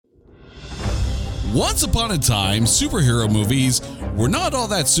Once upon a time, superhero movies were not all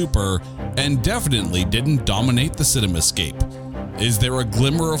that super and definitely didn't dominate the cinemascape. Is there a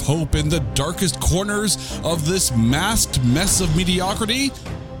glimmer of hope in the darkest corners of this masked mess of mediocrity?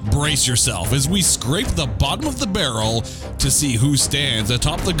 Brace yourself as we scrape the bottom of the barrel to see who stands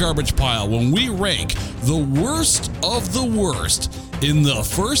atop the garbage pile when we rank the worst of the worst in the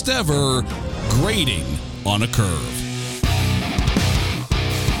first ever Grading on a Curve.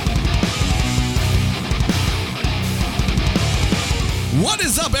 What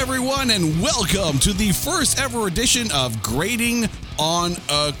is up, everyone, and welcome to the first ever edition of Grading on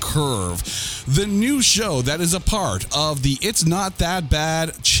a Curve, the new show that is a part of the It's Not That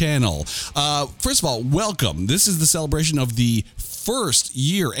Bad channel. First of all, welcome. This is the celebration of the first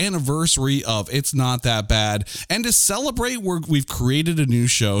year anniversary of It's Not That Bad, and to celebrate, we've created a new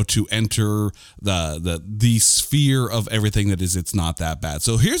show to enter the sphere of everything that is It's Not That Bad.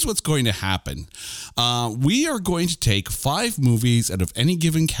 So here's what's going to happen. We are going to take 5 movies out of any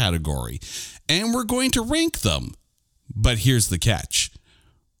given category, and we're going to rank them. But here's the catch.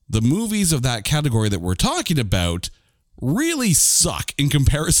 The movies of that category that we're talking about really suck in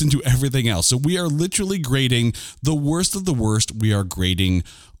comparison to everything else. So we are literally grading the worst of the worst. We are grading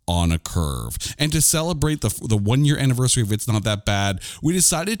on a curve. And to celebrate the 1 year anniversary of It's Not That Bad, we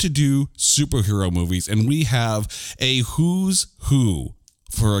decided to do superhero movies, and we have a who's who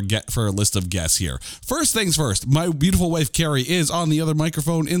for a list of guests here. First things first, my beautiful wife Carrie is on the other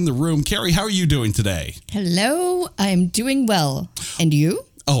microphone in the room. Carrie, how are you doing today? Hello, I'm doing well. And you?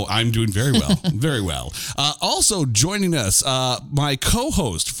 Oh, I'm doing very well. Very well. Also joining us, my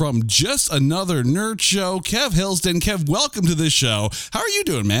co-host from Just Another Nerd Show, Kev Hillsden. Kev, welcome to this show. How are you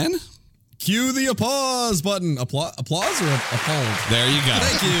doing, man? Cue the applause button. Applause or appalled? There you go.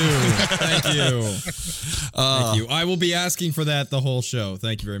 Thank you. Thank you. Thank you. I will be asking for that the whole show.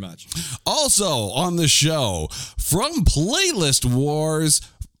 Thank you very much. Also on the show, from Playlist Wars,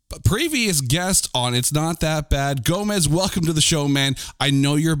 previous guest on It's Not That Bad, Gomez, welcome to the show, man. I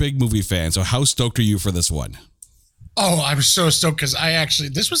know you're a big movie fan, so how stoked are you for this one? Oh, I'm so stoked because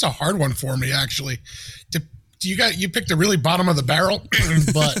this was a hard one for me, actually. You picked the really bottom of the barrel,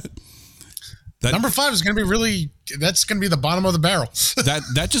 but number 5 is going to be that's going to be the bottom of the barrel.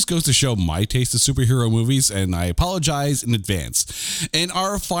 That just goes to show my taste of superhero movies, and I apologize in advance. And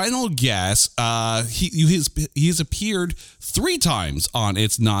our final guest, he has appeared 3 times on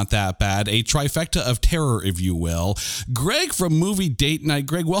It's Not That Bad, a trifecta of terror, if you will. Greg from Movie Date Night.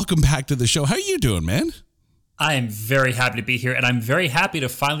 Greg, welcome back to the show. How are you doing, man? I am very happy to be here, and I'm very happy to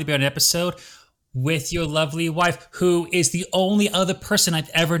finally be on an episode with your lovely wife, who is the only other person I've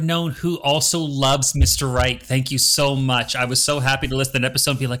ever known who also loves Mr. Right. Thank you so much. I was so happy to listen to an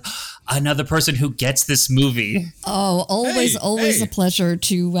episode and be like, another person who gets this movie. Oh, always a pleasure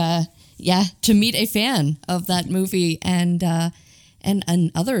to meet a fan of that movie and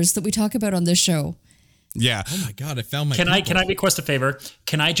others that we talk about on this show. Yeah. Oh my God, I found my. Can I request a favor?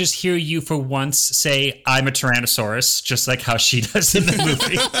 Can I just hear you for once say I'm a Tyrannosaurus, just like how she does in the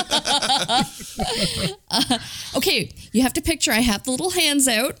movie? Okay, you have to picture I have the little hands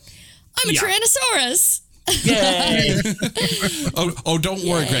out. I'm a Tyrannosaurus. Yay! Oh, don't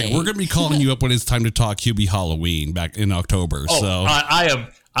worry, Greg. We're going to be calling you up when it's time to talk Hubie Halloween back in October.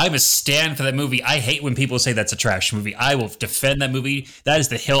 I'm a stand for that movie. I hate when people say that's a trash movie. I will defend that movie. That is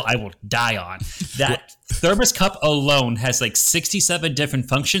the hill I will die on. That thermos cup alone has like 67 different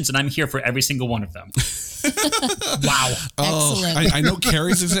functions, and I'm here for every single one of them. Wow. Excellent. I know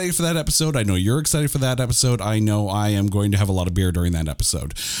Carrie's excited for that episode. I know you're excited for that episode. I know I am going to have a lot of beer during that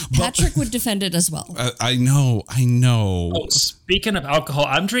episode. Patrick would defend it as well. I know. Oh, speaking of alcohol,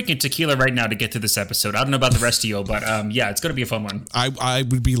 I'm drinking tequila right now to get to this episode. I don't know about the rest of you, but it's going to be a fun one. I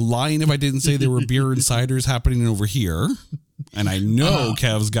would be lying if I didn't say there were beer and ciders happening over here. And I know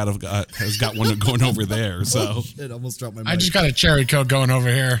Kev's has got one going over there. So shit, almost dropped my mic. I just got a cherry coke going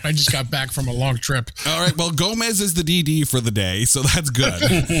over here. I just got back from a long trip. All right. Well, Gomez is the DD for the day, so that's good.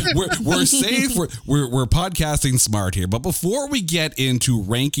 We're safe. We're podcasting smart here. But before we get into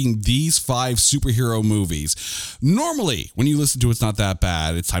ranking these 5 superhero movies, normally when you listen to It's Not That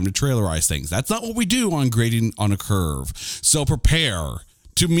Bad, it's time to trailerize things. That's not what we do on Grading on a Curve. So prepare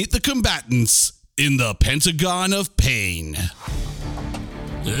to meet the combatants in the Pentagon of Pain.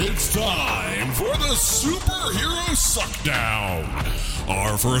 It's time for the Superhero Suckdown.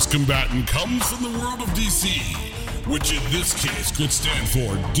 Our first combatant comes from the world of DC, which in this case could stand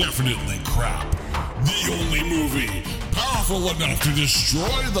for definitely crap. The only movie powerful enough to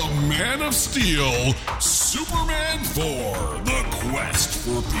destroy the Man of Steel, Superman 4, The Quest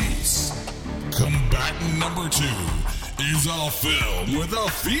for Peace. Combatant number 2 is a film with a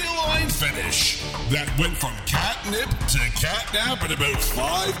feline finish that went from catnip to catnap in about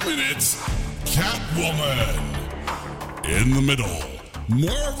 5 minutes. Catwoman. In the middle,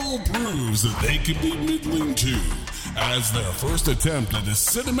 Marvel proves that they can be middling too, as their first attempt at a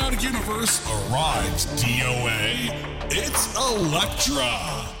cinematic universe arrives. DOA, it's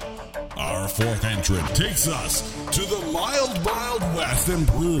Elektra. Our fourth entrant takes us to the mild West and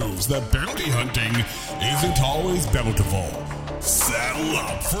proves that bounty hunting isn't always bountiful. Saddle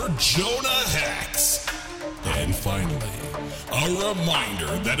up for Jonah Hex. And finally, a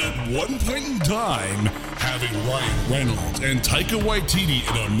reminder that at one point in time, having Ryan Reynolds and Taika Waititi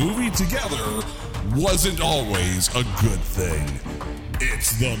in a movie together wasn't always a good thing.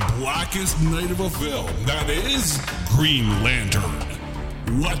 It's the blackest night of a film, that is Green Lantern.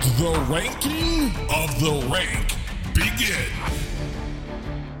 Let the ranking of the rank begin.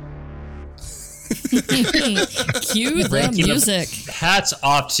 Cue the music. Hats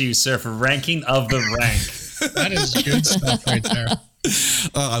off to you, sir, for ranking of the rank. That is good stuff right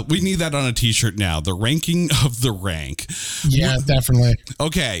there. We need that on a t-shirt now. The ranking of the rank. Yeah, definitely.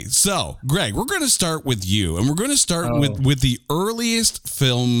 Okay, so Greg, we're going to start with you, and we're going to start with the earliest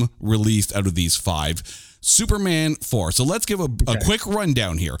film released out of these 5. Superman 4. So let's give a quick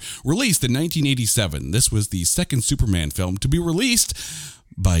rundown here. Released in 1987. This was the second Superman film to be released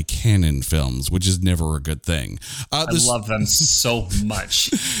by Canon Films, which is never a good thing. I love them so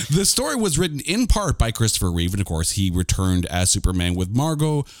much. The story was written in part by Christopher Reeve, and of course he returned as Superman with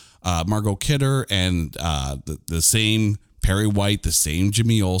Margot Kidder, and the same Perry White, the same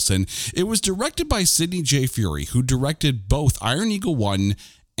Jimmy Olsen. It was directed by Sidney J. Furie, who directed both Iron Eagle 1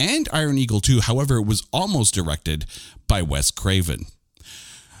 and Iron Eagle 2. However, it was almost directed by Wes Craven.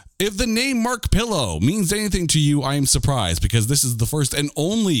 If the name Mark Pillow means anything to you, I am surprised, because this is the first and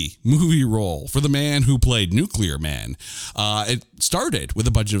only movie role for the man who played Nuclear Man. It started with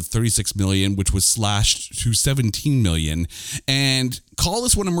a budget of $36 million, which was slashed to $17 million. And call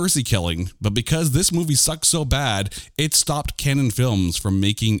this one a mercy killing, but because this movie sucked so bad, it stopped Canon Films from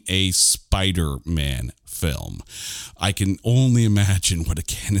making a Spider-Man film. I can only imagine what a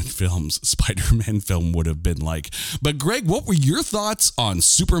Canon Films Spider-Man film would have been like. But Greg, what were your thoughts on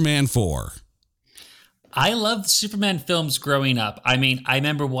Superman 4? I loved Superman films growing up. I mean, I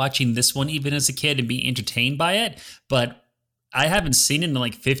remember watching this one even as a kid and being entertained by it, but I haven't seen it in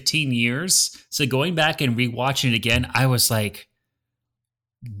like 15 years. So going back and rewatching it again, I was like,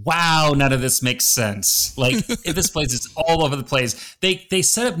 wow, none of this makes sense. Like, this place is all over the place. They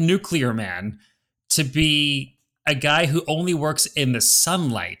set up Nuclear Man to be a guy who only works in the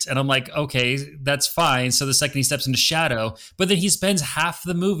sunlight. And I'm like, okay, that's fine. So the second he steps into shadow, but then he spends half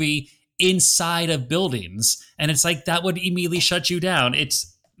the movie inside of buildings. And it's like, that would immediately shut you down.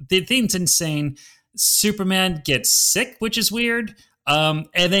 The thing's insane. Superman gets sick, which is weird. And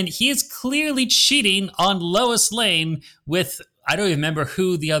then he is clearly cheating on Lois Lane with, I don't even remember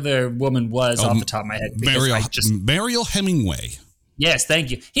who the other woman was off the top of my head. Mariel Hemingway. Yes, thank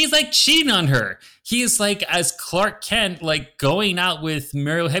you. He's like cheating on her. He is like, as Clark Kent, like going out with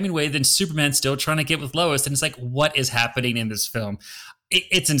Mariel Hemingway, then Superman still trying to get with Lois. And it's like, what is happening in this film?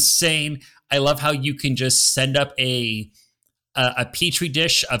 It's insane. I love how you can just send up a petri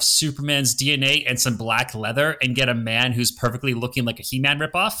dish of Superman's DNA and some black leather and get a man who's perfectly looking like a He-Man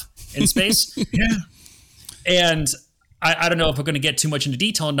ripoff in space. Yeah. And I don't know if we're going to get too much into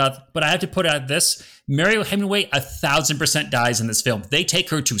detail enough, but I have to put out this. Mariel Hemingway 1,000% dies in this film. They take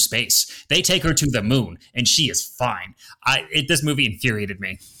her to space. They take her to the moon, and she is fine. This movie infuriated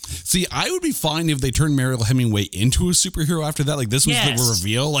me. See, I would be fine if they turned Mariel Hemingway into a superhero after that. Like, this was the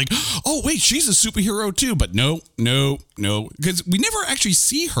reveal. Like, oh, wait, she's a superhero too. But no. Because we never actually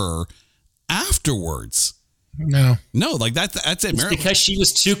see her afterwards. No, like that's it. It's because she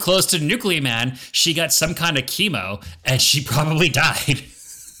was too close to Nuclear Man. She got some kind of chemo, and she probably died.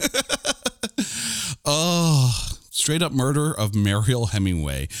 Oh, straight up murder of Mariel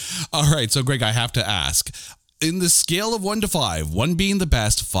Hemingway. All right, so Greg, I have to ask, in the scale of 1 to 5, 1 being the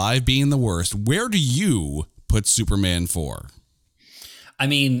best, 5 being the worst, where do you put Superman 4? I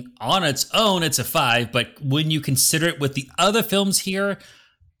mean, on its own, it's a 5, but when you consider it with the other films here,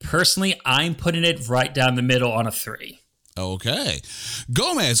 personally, I'm putting it right down the middle on a 3. Okay.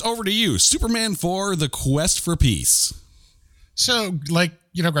 Gomez, over to you. Superman 4, The Quest for Peace. So, like,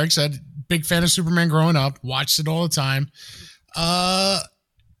 Greg said, big fan of Superman growing up, watched it all the time. Now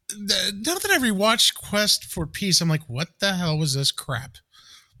that I rewatched Quest for Peace, I'm like, what the hell was this crap?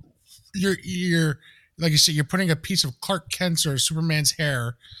 You're like you said, you're putting a piece of Clark Kent's or Superman's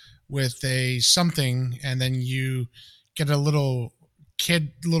hair with a something, and then you get a little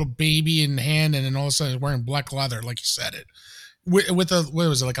kid, little baby in hand, and then all of a sudden he's wearing black leather, like you said it, with a what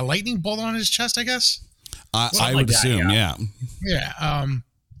was it, like a lightning bolt on his chest, I guess. I would assume, yeah.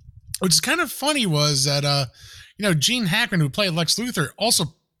 Which is kind of funny was that Gene Hackman, who played Lex Luthor,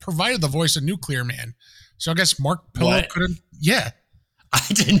 also provided the voice of Nuclear Man. So I guess Mark Pillow couldn't. Yeah, I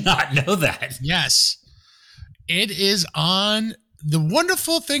did not know that. Yes, it is on the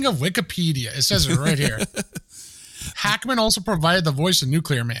wonderful thing of Wikipedia. It says it right here. Hackman also provided the voice of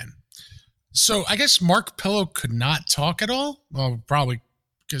Nuclear Man. So I guess Mark Pillow could not talk at all. Well, probably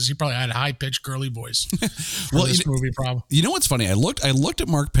because he probably had a high-pitched girly voice for this movie. Probably. You know what's funny? I looked at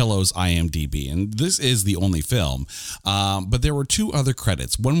Mark Pillow's IMDb, and this is the only film. But there were two other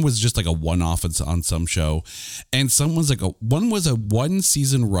credits. One was just like a one-off on some show, and one was a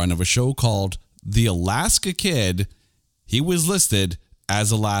one-season run of a show called The Alaska Kid. He was listed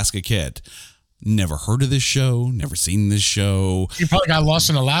as Alaska Kid. Never heard of this show, never seen this show. He probably got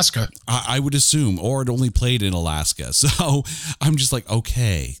lost in Alaska. I would assume, or it only played in Alaska. So I'm just like,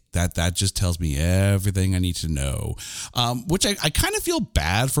 okay, that just tells me everything I need to know. Which I kind of feel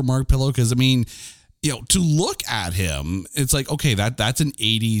bad for Mark Pillow because, I mean, to look at him, it's like, okay, that's an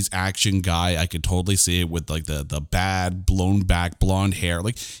 80s action guy. I could totally see it with like the bad blown back blonde hair.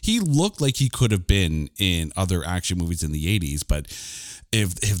 Like he looked like he could have been in other action movies in the 80s, but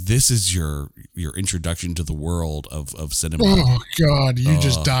if this is your introduction to the world of cinema, oh God, you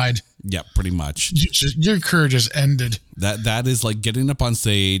just died. Yeah, pretty much. Your career just ended. That is like getting up on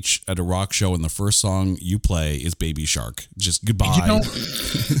stage at a rock show and the first song you play is Baby Shark. Just goodbye. You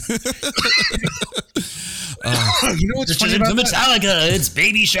know what's funny about Metallica? It's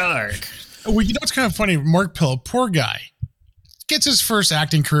Baby Shark. Well, you know what's kind of funny? Mark Pillow, poor guy, gets his first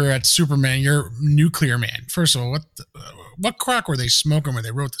acting career at Superman. You're Nuclear Man. First of all, what crack were they smoking when they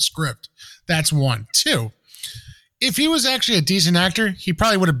wrote the script? That's one. Two, if he was actually a decent actor, he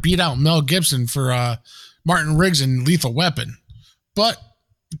probably would have beat out Mel Gibson for Martin Riggs in Lethal Weapon. But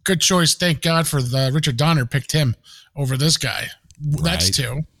good choice. Thank God for Richard Donner picked him over this guy. Right. That's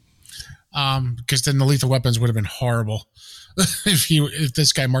two. Because then the Lethal Weapons would have been horrible if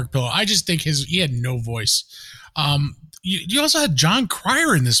this guy Mark Pillow. I just think he had no voice. You also had John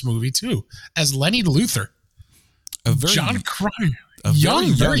Cryer in this movie too as Lenny Luthor. John Cryer.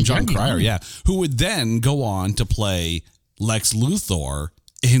 Very young Cryer, yeah. Who would then go on to play Lex Luthor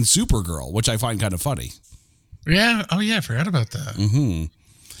in Supergirl, which I find kind of funny. Yeah. Oh, yeah. I forgot about that. Mm-hmm.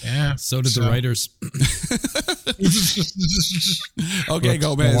 Yeah. So did the writers. Okay,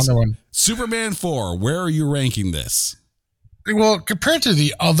 Gomez. Superman 4, where are you ranking this? Well, compared to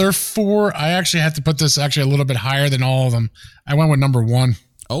the other four, I actually have to put this actually a little bit higher than all of them. I went with number 1.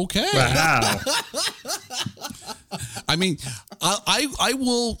 Okay. Wow. I mean, I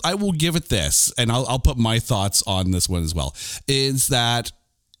will give it this, and I'll put my thoughts on this one as well, is that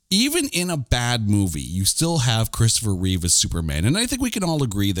even in a bad movie, you still have Christopher Reeve as Superman. And I think we can all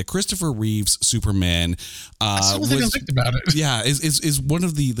agree that Christopher Reeve's Superman that's the thing I liked about it. Yeah, is one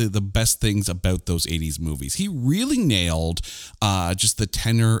of the best things about those 80s movies. He really nailed just the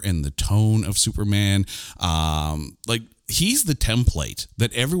tenor and the tone of Superman. He's the template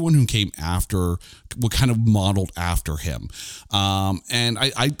that everyone who came after would kind of modeled after him. And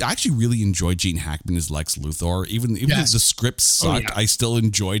I actually really enjoyed Gene Hackman as Lex Luthor. Even if the script sucked, I still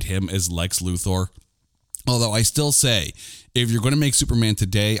enjoyed him as Lex Luthor. Although I still say, if you're going to make Superman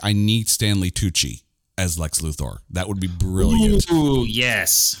today, I need Stanley Tucci as Lex Luthor. That would be brilliant. Ooh,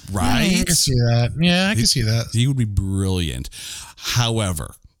 yes. Right? I can see that. Yeah, I can see that. He would be brilliant.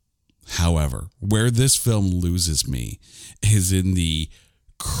 However, where this film loses me is in the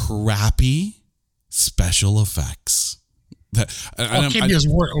crappy special effects. It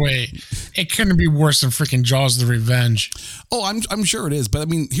couldn't be worse than freaking Jaws: The Revenge. Oh, I'm sure it is. But I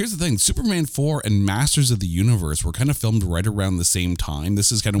mean, here's the thing: Superman 4 and Masters of the Universe were kind of filmed right around the same time.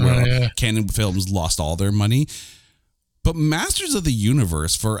 This is kind of where Canon Films lost all their money. But Masters of the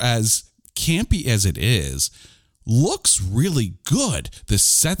Universe, for as campy as it is, looks really good. The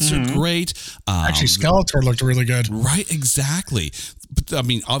sets are great. Actually, Skeletor looked really good. Right, exactly. But I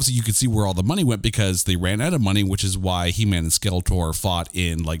mean, obviously you could see where all the money went because they ran out of money, which is why He-Man and Skeletor fought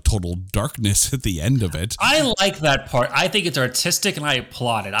in like total darkness at the end of it. I like that part. I think it's artistic and I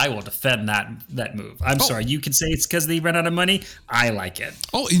applaud it. I will defend that move. I'm sorry. You can say it's because they ran out of money. I like it.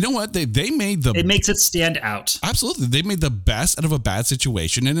 Oh, you know what? They made it makes it stand out. Absolutely. They made the best out of a bad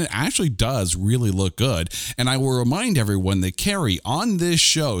situation, and it actually does really look good. And I will remind everyone that Carrie on this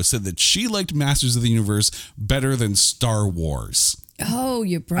show said that she liked Masters of the Universe better than Star Wars. Oh,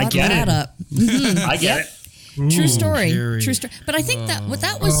 you brought that up. Mm-hmm. I get it. True story. True story. But I think that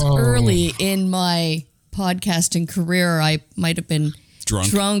was early in my podcasting career. I might have been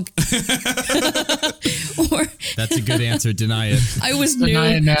Drunk. Or That's a good answer. Deny it. I was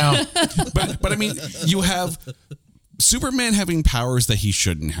Deny it new. now. But I mean, you have Superman having powers that he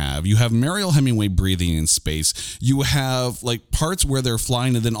shouldn't have. You have Mariel Hemingway breathing in space. You have like parts where they're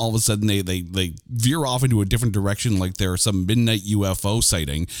flying and then all of a sudden they veer off into a different direction like there's some midnight UFO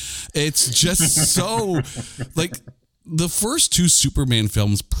sighting. It's just so like the first two Superman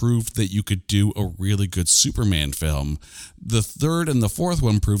films proved that you could do a really good Superman film. The third and the fourth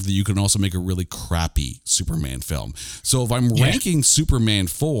one proved that you can also make a really crappy Superman film. So if I'm ranking Superman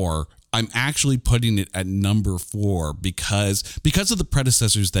 4, I'm actually putting it at number 4 because of the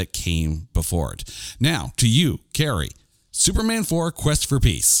predecessors that came before it. Now, to you, Carrie, Superman 4, Quest for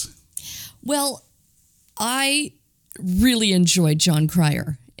Peace. Well, I really enjoyed John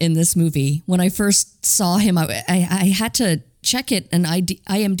Cryer in this movie. When I first saw him, I had to check it and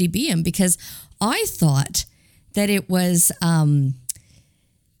IMDb him because I thought that it was, oh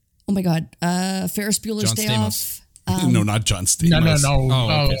my God, Ferris Bueller's John Day Stamos. Off. No, not John Stamos.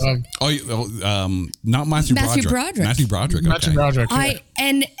 No. Not Matthew Broderick. Matthew Broderick. Matthew Broderick.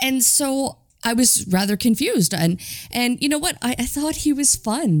 And so I was rather confused. And you know what? I thought he was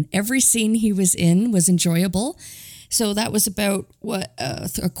fun. Every scene he was in was enjoyable. So that was about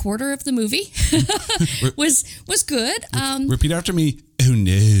a quarter of the movie was good. Repeat after me. Oh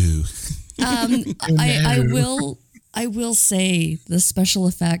no. I will say the special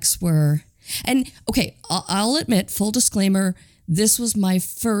effects were. And okay, I'll admit, full disclaimer, this was my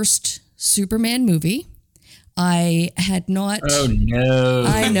first Superman movie. I had not. Oh no!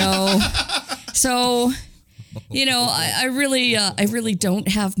 I know. So, you know, I really don't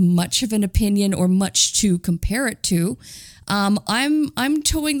have much of an opinion or much to compare it to. I'm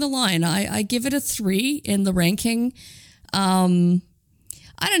towing the line. I give it a 3 in the ranking. I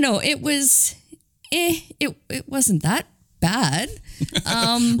don't know. It was. It wasn't that bad.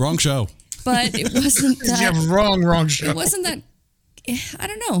 Wrong show. But it wasn't that. Yeah, wrong show. It wasn't that. I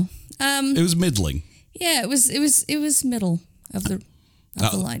don't know. It was middling. Yeah, it was middle of the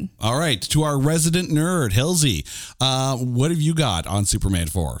line. All right, to our resident nerd, Hilsey, what have you got on Superman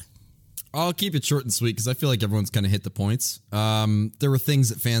 4? I'll keep it short and sweet because I feel like everyone's kind of hit the points. There were things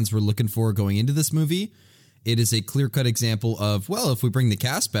that fans were looking for going into this movie. It is a clear-cut example of, well, if we bring the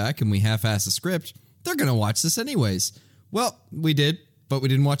cast back and we half-ass the script, they're going to watch this anyways. Well, we did, but we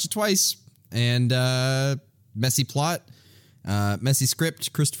didn't watch it twice. And messy plot, messy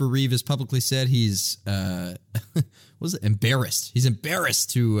script. Christopher Reeve has publicly said he's embarrassed. He's embarrassed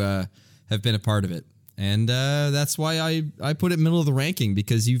to have been a part of it. And that's why I put it middle of the ranking,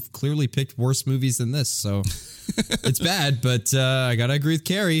 because you've clearly picked worse movies than this. So it's bad, but I got to agree with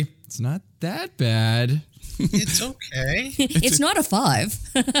Carrie. It's not that bad. It's okay. It's not a 5.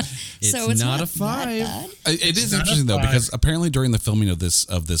 So it's not a 5. It is interesting though, because apparently during the filming of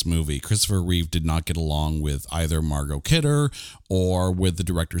this movie, Christopher Reeve did not get along with either Margot Kidder or with the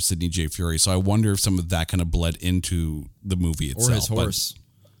director Sidney J. Furie. So I wonder if some of that kind of bled into the movie itself. Or his horse.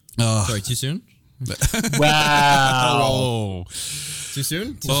 Sorry, too soon? Wow. Oh. Too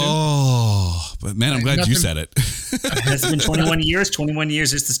soon? But man, I'm glad you said it. It's been 21 years. 21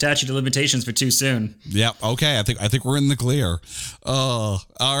 years is the statute of limitations for too soon. Yep. Okay. I think we're in the clear. All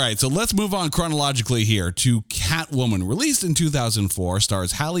right. So let's move on chronologically here to Catwoman, released in 2004,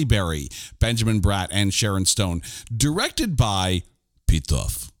 stars Halle Berry, Benjamin Bratt, and Sharon Stone, directed by Pete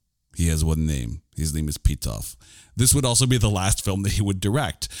Duff. He has one name. His name is Pete Duff. This would also be the last film that he would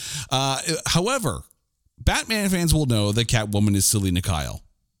direct. However, Batman fans will know that Catwoman is Selina Kyle,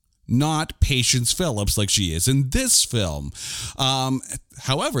 not Patience Phillips like she is in this film.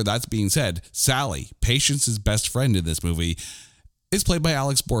 However, that's being said, Sally, Patience's best friend in this movie, is played by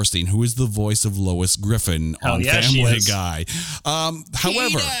Alex Borstein, who is the voice of Lois Griffin on Family Guy.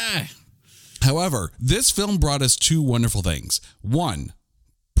 However, this film brought us two wonderful things. One,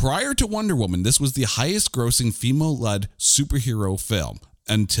 prior to Wonder Woman, this was the highest grossing female-led superhero film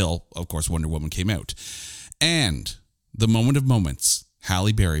until, of course, Wonder Woman came out. And the moment of moments,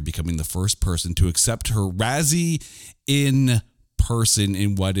 Halle Berry becoming the first person to accept her Razzie in person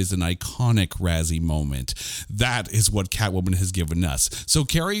in what is an iconic Razzie moment. That is what Catwoman has given us. So,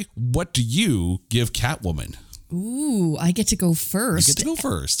 Carrie, what do you give Catwoman? Ooh, I get to go first. You get to go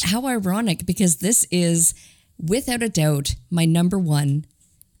first. How ironic, because this is, without a doubt, my number 1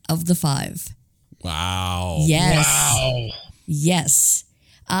 of the 5. Wow. Yes. Wow. Yes.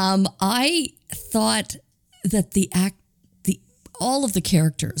 I thought that all of the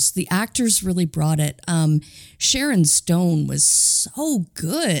characters, the actors really brought it. Sharon Stone was so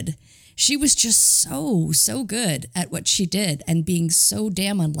good. She was just so good at what she did and being so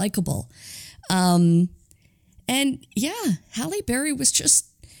damn unlikable. And And yeah, Halle Berry was just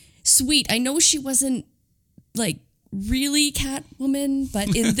sweet. I know she wasn't like really Catwoman,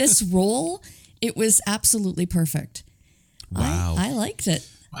 but in this role, it was absolutely perfect. Wow. I liked it.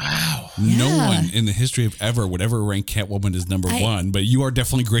 Wow. No Yeah. one in the history of ever would ever rank Catwoman as number one, but you are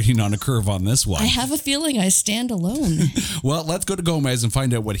definitely grading on a curve on this one. I have a feeling I stand alone. Well, let's go to Gomez and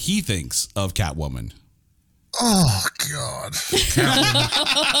find out what he thinks of Catwoman. Oh, God.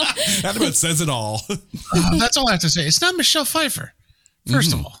 That about says it all. That's all I have to say. It's not Michelle Pfeiffer.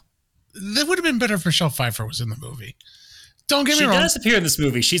 First of all, that would have been better if Michelle Pfeiffer was in the movie. Don't get me She wrong. does appear in this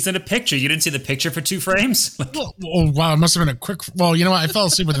movie. She's in a picture. You didn't see the picture for 2 frames? Oh, wow. It must have been a quick. Well, you know what? I fell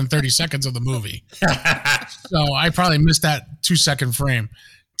asleep within 30 seconds of the movie. So I probably missed that 2-second frame.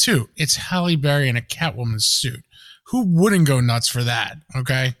 2, it's Halle Berry in a Catwoman suit. Who wouldn't go nuts for that?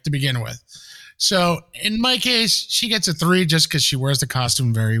 Okay. To begin with. So in my case, she gets a 3 just because she wears the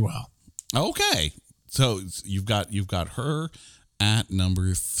costume very well. Okay. So you've got her at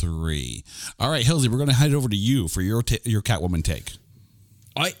number 3. All right, Hilsey, we're going to head over to you for your Catwoman take.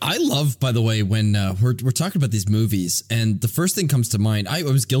 I love, by the way, when we're talking about these movies, and the first thing comes to mind, I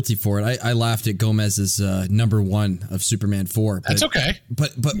was guilty for it. I laughed at Gomez's number 1 of Superman 4. That's okay.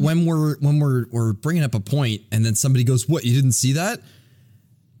 But when we're bringing up a point, and then somebody goes, "What? You didn't see that?"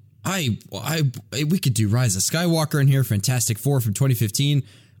 We could do Rise of Skywalker in here, Fantastic Four from 2015.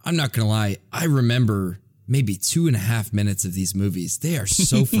 I'm not gonna lie, I remember maybe 2.5 minutes of these movies. They are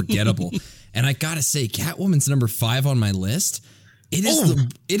so forgettable. And I gotta say, Catwoman's number 5 on my list. It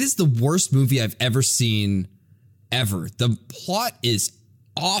is the worst movie I've ever seen ever. The plot is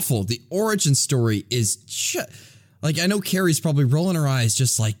awful. The origin story is like, I know Carrie's probably rolling her eyes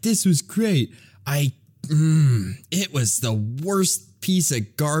just like, this was great. It was the worst piece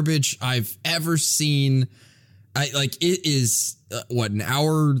of garbage I've ever seen. It is an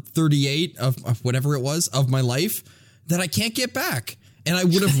hour 38 of whatever it was of my life that I can't get back. And I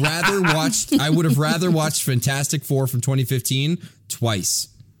would have rather watched Fantastic Four from 2015 twice.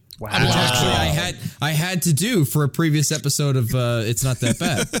 Wow. Which actually I had to do for a previous episode of It's Not That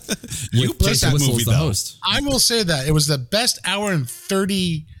Bad. You picked that movie, the though. host. I will say that it was the best hour and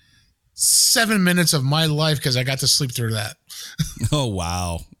 37 minutes of my life because I got to sleep through that. Oh,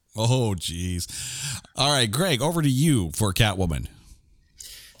 wow. Oh, geez. All right, Greg, over to you for Catwoman.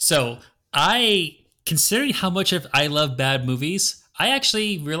 So considering how much I love bad movies, I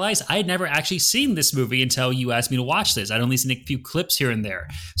actually realized I had never actually seen this movie until you asked me to watch this. I'd only seen a few clips here and there.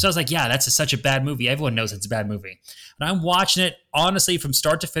 So I was like, yeah, that's such a bad movie. Everyone knows it's a bad movie. And I'm watching it, honestly, from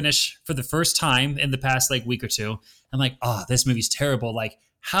start to finish for the first time in the past week or two. I'm like, oh, this movie's terrible. Like,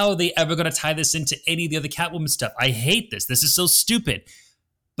 how are they ever going to tie this into any of the other Catwoman stuff? I hate this. This is so stupid.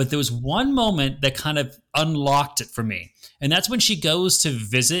 But there was one moment that kind of unlocked it for me. And that's when she goes to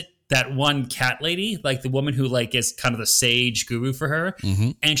visit that one cat lady, like the woman who is kind of the sage guru for her.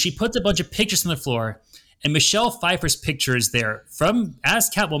 Mm-hmm. And she puts a bunch of pictures on the floor. And Michelle Pfeiffer's picture is there as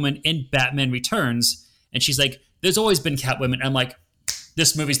Catwoman in Batman Returns. And she's like, there's always been Catwoman. And I'm like,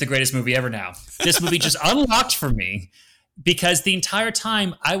 this movie's the greatest movie ever now. This movie just unlocked for me. Because the entire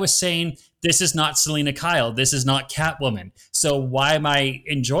time I was saying, this is not Selena Kyle. This is not Catwoman. So why am I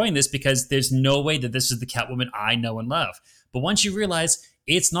enjoying this? Because there's no way that this is the Catwoman I know and love. But once you realize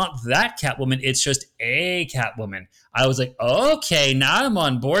it's not that Catwoman, it's just a Catwoman, I was like, okay, now I'm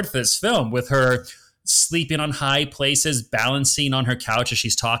on board for this film with her sleeping on high places, balancing on her couch as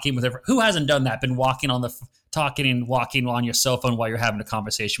she's talking with her. Who hasn't done that? Been walking on your cell phone while you're having a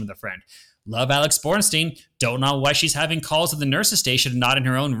conversation with a friend. Love Alex Bornstein. Don't know why she's having calls at the nurse's station and not in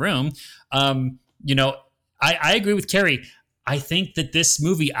her own room. I agree with Carrie. I think that this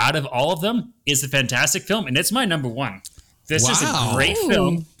movie, out of all of them, is a fantastic film, and it's my number 1. This is a great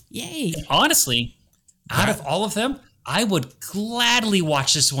film. Yay. And honestly, out of all of them, I would gladly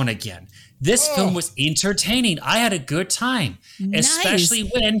watch this one again. This film was entertaining. I had a good time, especially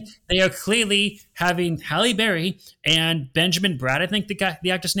when they are clearly having Halle Berry and Benjamin Bratt, I think the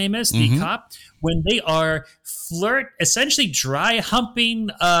actor's name is, the cop, when they are essentially dry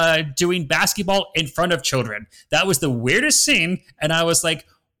humping, doing basketball in front of children. That was the weirdest scene, and I was like,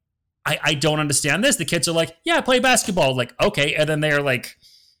 I don't understand this. The kids are like, yeah, play basketball. Like, okay, and then they're like,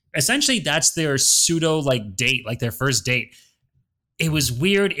 essentially that's their pseudo date, their first date. It was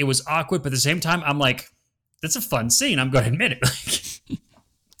weird. It was awkward. But at the same time, I'm like, that's a fun scene. I'm going to admit it.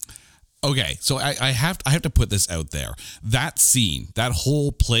 Okay, so I have to put this out there. That scene, that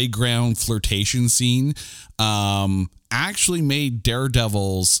whole playground flirtation scene, actually made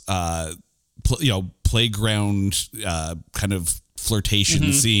Daredevil's, playground kind of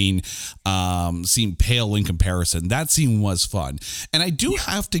flirtation scene seemed pale in comparison. That scene was fun. And I do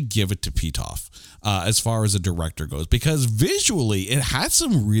have to give it to Pitof as far as a director goes, because visually it had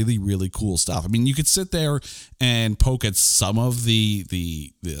some really, really cool stuff. I mean, you could sit there and poke at some of the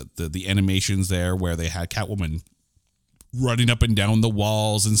animations there where they had Catwoman running up and down the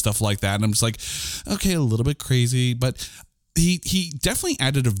walls and stuff like that. And I'm just like, okay, a little bit crazy, but he definitely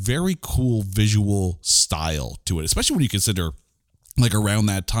added a very cool visual style to it, especially when you consider like around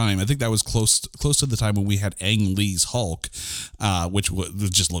that time. I think that was close to the time when we had Ang Lee's Hulk, which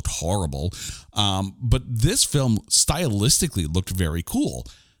just looked horrible. But this film stylistically looked very cool.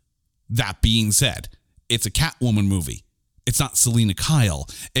 That being said, it's a Catwoman movie. It's not Selena Kyle.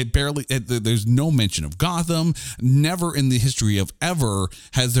 There's no mention of Gotham. Never in the history of ever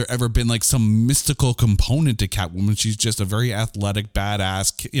has there ever been like some mystical component to Catwoman. She's just a very athletic,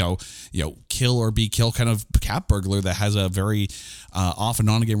 badass, kill or be killed kind of cat burglar that has a very off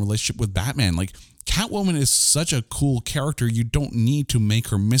and on again relationship with Batman. Like, Catwoman is such a cool character. You don't need to make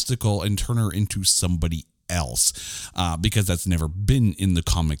her mystical and turn her into somebody else, because that's never been in the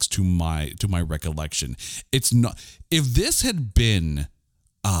comics to my recollection. It's not. If this had been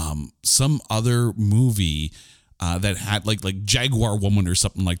some other movie that had like Jaguar Woman or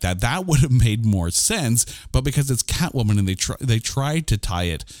something like that, that would have made more sense. But because it's Catwoman and they tried to tie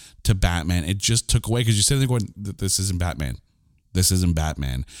it to Batman, it just took away, because you're sitting there going, this isn't Batman. This isn't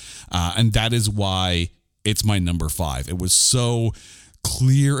Batman. And that is why it's my number 5. It was so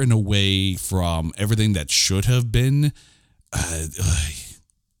clear and away from everything that should have been.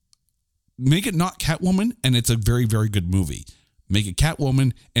 Make it not Catwoman, and it's a very, very good movie. Make it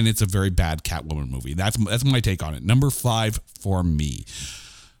Catwoman, and it's a very bad Catwoman movie. That's my take on it. Number 5 for me.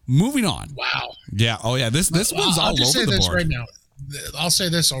 Moving on. Wow. Yeah. Oh yeah. This one's all over the board. Right now. I'll say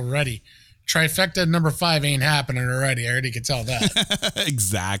this already. Trifecta number 5 ain't happening already. I already can tell that.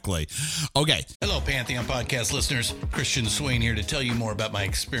 Exactly. Okay. Hello, Pantheon podcast listeners. Christian Swain here to tell you more about my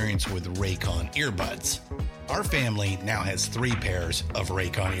experience with Raycon earbuds. Our family now has 3 pairs of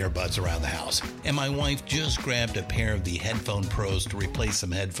Raycon earbuds around the house, and my wife just grabbed a pair of the Headphone Pros to replace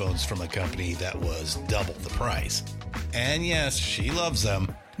some headphones from a company that was double the price. And yes, she loves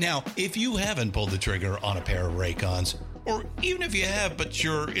them. Now, if you haven't pulled the trigger on a pair of Raycons, or even if you have, but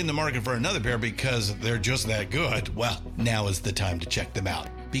you're in the market for another pair because they're just that good, well, now is the time to check them out,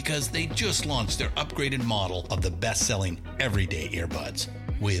 because they just launched their upgraded model of the best-selling everyday earbuds.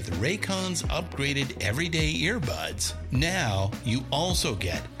 With Raycon's upgraded everyday earbuds, now you also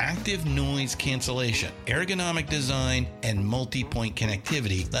get active noise cancellation, ergonomic design, and multi-point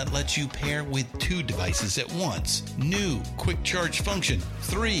connectivity that lets you pair with 2 devices at once. New quick charge function,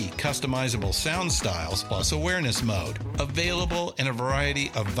 3 customizable sound styles, plus awareness mode. Available in a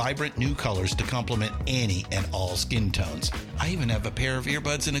variety of vibrant new colors to complement any and all skin tones. I even have a pair of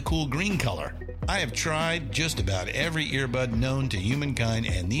earbuds in a cool green color. I have tried just about every earbud known to humankind,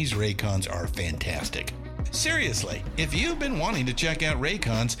 and these Raycons are fantastic. Seriously, if you've been wanting to check out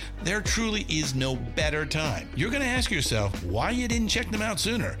Raycons, there truly is no better time. You're going to ask yourself why you didn't check them out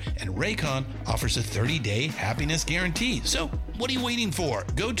sooner, and Raycon offers a 30-day happiness guarantee. So what are you waiting for?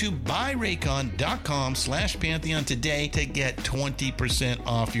 Go to buyraycon.com/Pantheon today to get 20%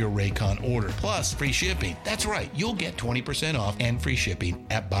 off your Raycon order, plus free shipping. That's right, you'll get 20% off and free shipping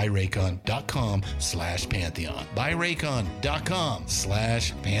at buyraycon.com/Pantheon.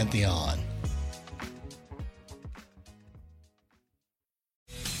 buyraycon.com/Pantheon.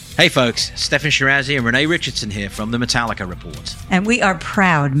 Hey folks, Stefan Shirazi and Renee Richardson here from the Metallica Report. And we are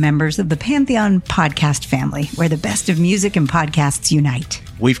proud members of the Pantheon podcast family, where the best of music and podcasts unite.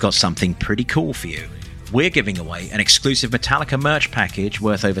 We've got something pretty cool for you. We're giving away an exclusive Metallica merch package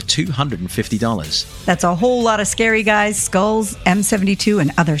worth over $250. That's a whole lot of Scary Guys, skulls, M72,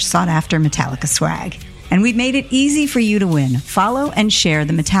 and other sought-after Metallica swag. And we've made it easy for you to win. Follow and share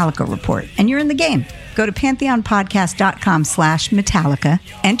the Metallica Report, and you're in the game. Go to pantheonpodcast.com/Metallica,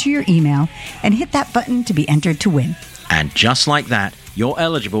 enter your email, and hit that button to be entered to win. And just like that, you're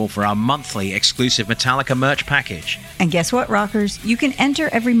eligible for our monthly exclusive Metallica merch package. And guess what, rockers? You can enter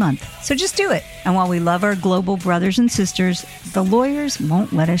every month, so just do it. And while we love our global brothers and sisters, the lawyers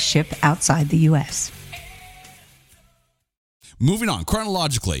won't let us ship outside the U.S. Moving on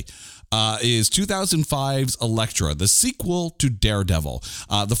chronologically. Is 2005's Elektra, the sequel to Daredevil,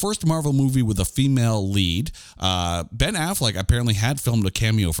 the first Marvel movie with a female lead. Ben Affleck apparently had filmed a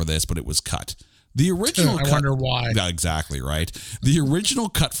cameo for this, but it was cut. The original cut, wonder why. Yeah, exactly, right. The original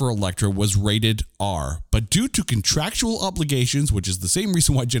cut for Elektra was rated R, but due to contractual obligations, which is the same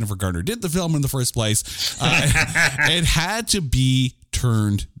reason why Jennifer Garner did the film in the first place, it had to be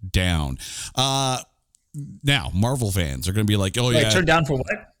turned down. Now, Marvel fans are going to be like, oh, yeah. Turned down for what?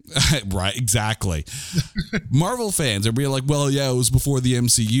 Right, exactly. Marvel fans are being like, well, yeah, it was before the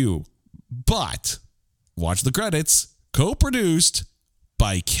MCU. But, watch the credits, co-produced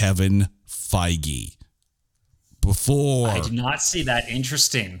by Kevin Feige. Before. I did not see that.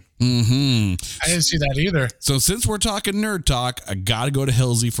 Interesting. Mm-hmm. I didn't see that either. So since we're talking nerd talk, I got to go to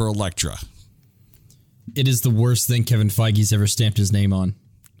Halsey for Elektra. It is the worst thing Kevin Feige's ever stamped his name on.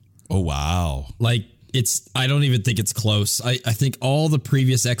 Oh, wow. Like, I don't even think it's close. I think all the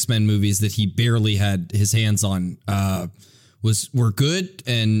previous X-Men movies that he barely had his hands on were good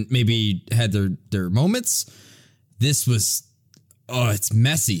and maybe had their moments. This was, it's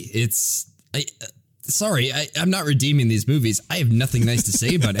messy. Sorry, I'm not redeeming these movies. I have nothing nice to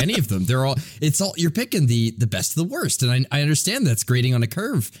say about any of them. You're picking the best of the worst. And I understand that's grading on a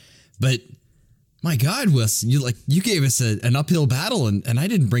curve, but my God, Wes, you gave us an uphill battle and I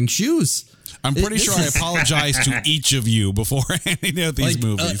didn't bring shoes. I'm pretty sure I apologized to each of you before handing out these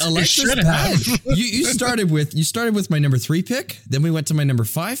movies. Electra's bad. You started with my number 3 pick, then we went to my number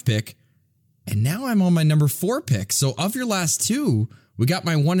 5 pick, and now I'm on my number 4 pick. So of your last two, we got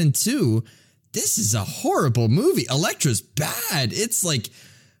my 1 and 2. This is a horrible movie. Electra's bad. It's like,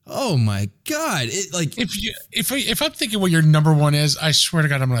 oh my God! If I'm thinking what your number 1 is, I swear to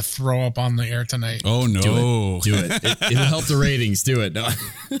God, I'm going to throw up on the air tonight. Oh no! Do it. It'll help the ratings. Do it. No.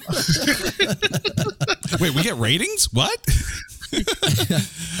 Wait, we get ratings? What?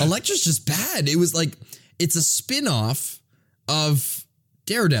 Electra's just bad. It was like it's a spin-off of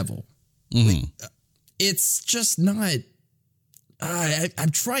Daredevil. Mm-hmm. It's just not.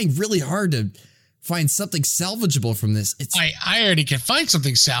 I'm trying really hard to find something salvageable from this. I already can find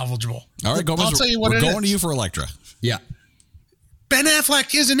something salvageable. All right, Gomez, I'll tell you what we're going to you for Elektra. Yeah. Ben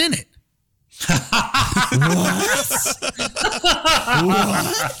Affleck isn't in it.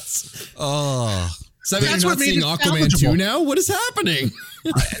 What? Oh. So you're not seeing Aquaman 2 now? What is happening?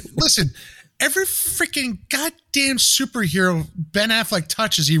 Listen, every freaking goddamn superhero Ben Affleck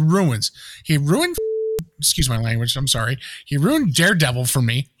touches, he ruins. He ruined, excuse my language, I'm sorry. He ruined Daredevil for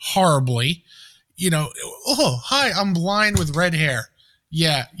me horribly. You know, oh, hi, I'm blind with red hair.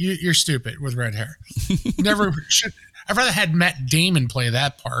 Yeah, you're stupid with red hair. Never should. I'd rather had Matt Damon play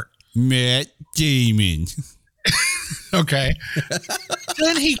that part. Matt Damon. Okay.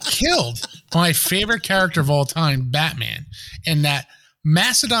 Then he killed my favorite character of all time, Batman, in that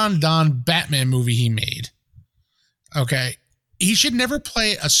Macedon Don Batman movie he made. Okay. He should never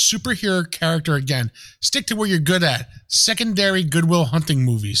play a superhero character again. Stick to what you're good at. Secondary Goodwill Hunting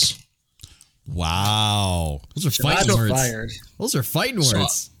movies. Wow. Those are fighting words. Those are fighting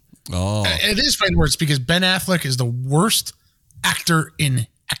words. Oh. It is fighting words because Ben Affleck is the worst actor in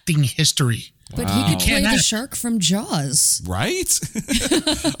acting history. But he could play the shark from Jaws. Right?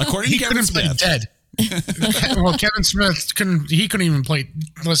 According to Kevin Smith. Dead. Well, Kevin Smith couldn't even play.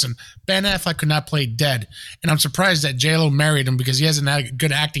 Listen, Ben Affleck could not play dead. And I'm surprised that J-Lo married him because he hasn't had a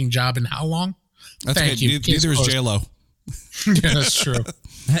good acting job in how long? Thank you. Neither is J-Lo. Yeah, that's true.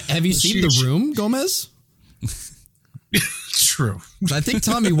 Have you seen The Room, Gomez? True. I think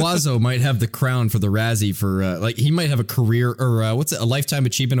Tommy Wiseau might have the crown for the Razzie for he might have a career or a Lifetime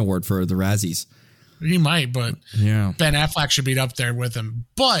Achievement Award for the Razzies. He might, but yeah, Ben Affleck should be up there with him.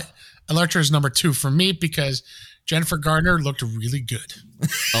 But Elektra is number 2 for me because Jennifer Garner looked really good.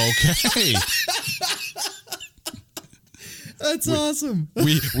 Okay. That's awesome.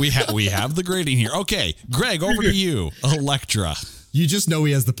 We have the grading here. Okay, Greg, over to you. Elektra. You just know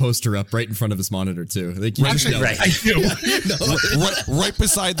he has the poster up right in front of his monitor too. Like, Actually, right. I do. right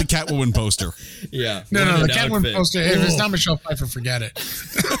beside the Catwoman poster. Yeah. No, the Catwoman poster. If it's not Michelle Pfeiffer, forget it.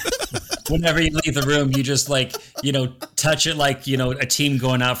 Whenever you leave the room, you just touch it like, a team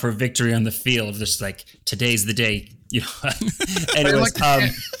going out for a victory on the field. Just like, today's the day. Anyways,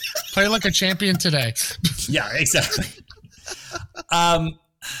 play like a champion today. Yeah, exactly.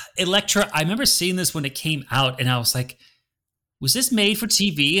 Elektra, I remember seeing this when it came out and I was like, was this made for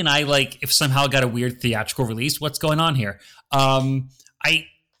TV? And if somehow got a weird theatrical release, what's going on here?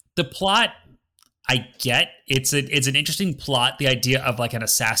 The plot, I get. It's an interesting plot. The idea of an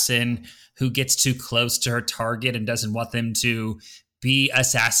assassin who gets too close to her target and doesn't want them to be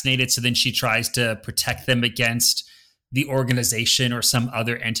assassinated. So then she tries to protect them against the organization or some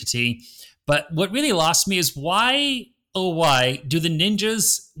other entity. But what really lost me is why do the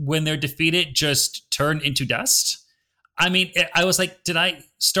ninjas, when they're defeated, just turn into dust? I mean, I was like, did I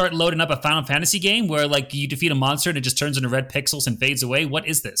start loading up a Final Fantasy game where you defeat a monster and it just turns into red pixels and fades away? What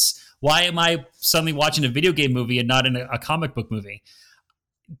is this? Why am I suddenly watching a video game movie and not in a comic book movie?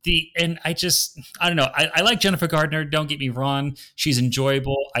 I don't know. I like Jennifer Gardner. Don't get me wrong. She's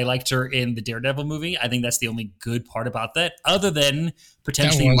enjoyable. I liked her in the Daredevil movie. I think that's the only good part about that, other than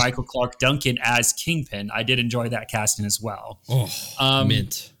potentially Michael Clarke Duncan as Kingpin. I did enjoy that casting as well. Oh,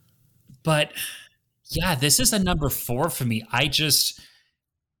 mint. But yeah, this is a number 4 for me. I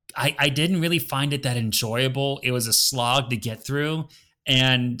didn't really find it that enjoyable. It was a slog to get through,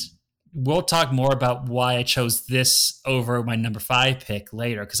 and we'll talk more about why I chose this over my number 5 pick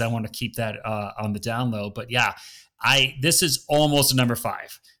later, because I want to keep that on the down low. But yeah, this is almost a number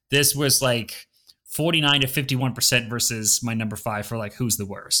 5. This was like 49 to 51% versus my number 5 for like who's the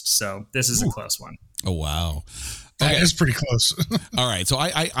worst. So this is a close one. Oh, wow. That is pretty close. All right, so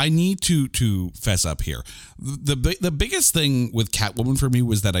I need to fess up here. The biggest thing with Catwoman for me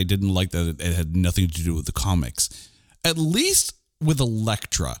was that I didn't like that it had nothing to do with the comics. At least with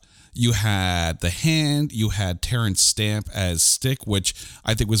Elektra, you had the Hand, you had Terrence Stamp as Stick, which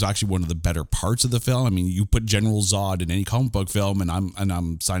I think was actually one of the better parts of the film. I mean, you put General Zod in any comic book film, and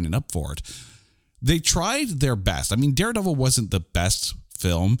I'm signing up for it. They tried their best. I mean, Daredevil wasn't the best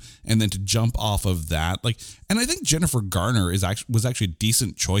film, and then to jump off of that, and I think Jennifer Garner was actually a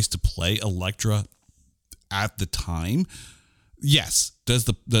decent choice to play Elektra at the time. Yes. Does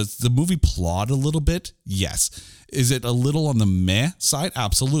the movie plot a little bit? Yes. Is it a little on the meh side?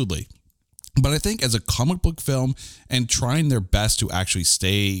 Absolutely. But I think as a comic book film and trying their best to actually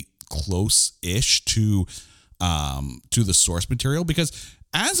stay close-ish to the source material, because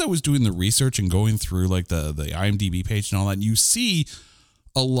as I was doing the research and going through like the IMDb page and all that, you see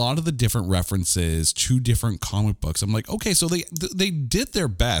a lot of the different references to different comic books. I'm like, okay, so they did their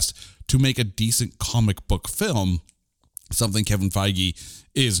best to make a decent comic book film, something Kevin Feige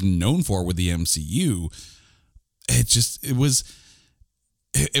is known for with the MCU. It was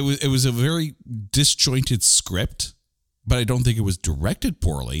a very disjointed script, but I don't think it was directed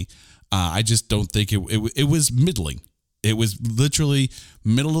poorly. I just don't think it was middling. It was literally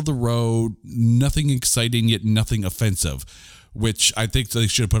middle of the road, nothing exciting yet nothing offensive, which I think they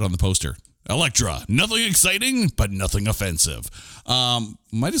should have put on the poster. Elektra, nothing exciting, but nothing offensive.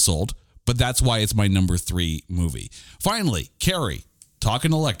 Might have sold, but that's why it's my number 3 movie. Finally, Carrie,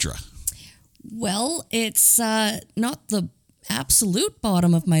 talking Elektra. Well, it's not the absolute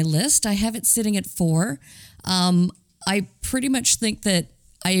bottom of my list. I have it sitting at 4. I pretty much think that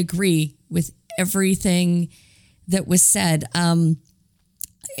I agree with everything that was said.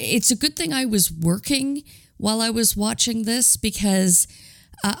 It's a good thing I was working while I was watching this, because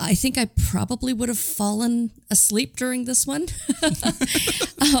I think I probably would have fallen asleep during this one.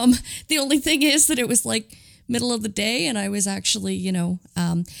 The only thing is that it was like middle of the day, and I was actually,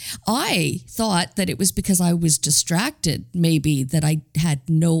 I thought that it was because I was distracted, maybe, that I had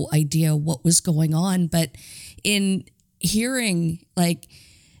no idea what was going on. But in hearing like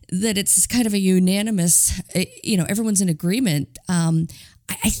that it's kind of a unanimous, everyone's in agreement.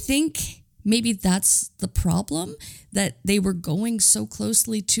 I think maybe that's the problem, that they were going so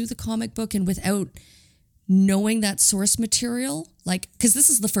closely to the comic book and without knowing that source material, because this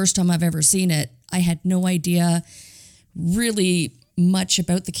is the first time I've ever seen it. I had no idea really much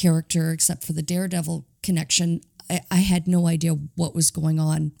about the character except for the Daredevil connection. I had no idea what was going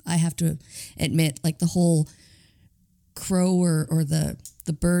on. I have to admit, like the whole crow or the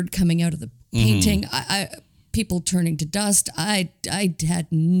bird coming out of the painting, people turning to dust. I had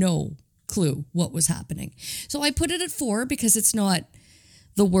no clue what was happening. So I put it at 4 because it's not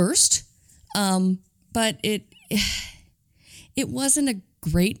the worst, but it wasn't a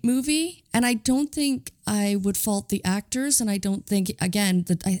great movie, and I don't think I would fault the actors, and I don't think, again,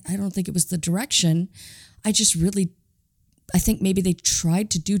 that I don't think it was the direction. I think maybe they tried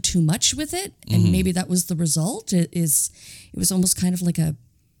to do too much with it, and maybe that was the result. It was almost kind of like a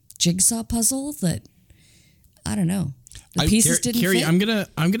jigsaw puzzle that, I don't know. The pieces didn't Carrie, fit.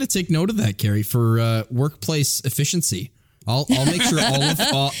 I'm gonna take note of that, Carrie, for workplace efficiency. I'll make sure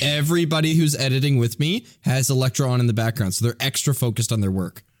everybody who's editing with me has Elektra on in the background, so they're extra focused on their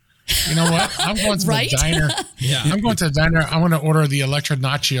work. You know what? I'm going to the diner. Yeah, I'm going to the diner. I want to order the Elektra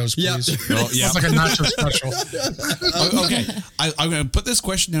nachos, please. It's like a nacho special. Okay, I'm going to put this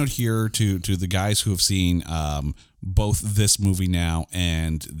question out here to the guys who have seen both this movie now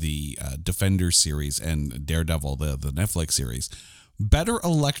and the Defenders series and Daredevil, the Netflix series. Better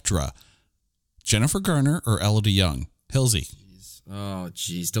Elektra, Jennifer Garner or Elodie Young? Hilsey. Oh,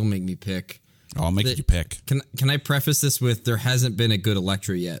 geez, don't make me pick. Oh, I'll make you pick. Can I preface this with there hasn't been a good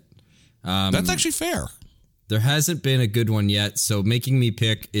Elektra yet? That's actually fair. There hasn't been a good one yet, so making me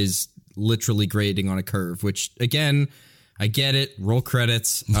pick is literally grading on a curve, which, again, I get it. Roll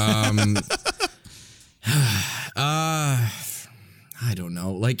credits. I I don't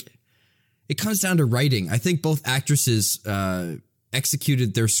know. Like, it comes down to writing. I think both actresses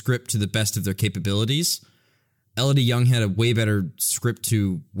executed their script to the best of their capabilities. Elodie Yung had a way better script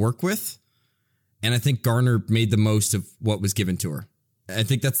to work with, and I think Garner made the most of what was given to her. I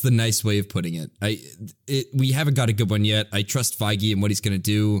think that's the nice way of putting it. We haven't got a good one yet. I trust Feige and what he's going to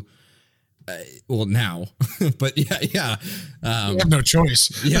do. Well, now, but yeah. We have no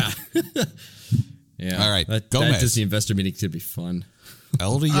choice. Yeah. Yeah. All right. That Disney investor meeting could be fun.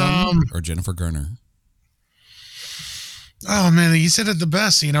 Elodie Yung or Jennifer Garner? Oh man, you said it the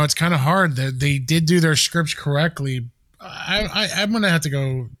best. You know, it's kind of hard. They did do their scripts correctly. I'm gonna have to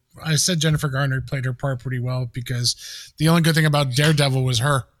go. I said Jennifer Garner played her part pretty well because the only good thing about Daredevil was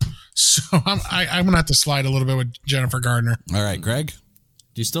her. So I'm gonna have to slide a little bit with Jennifer Garner. All right, Greg.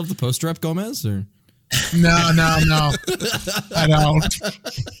 Do you still have the poster up, Gomez? Or No. I don't.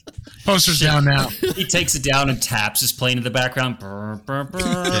 Poster's down now. He takes it down and taps his plane in the background. Brr, brr, brr.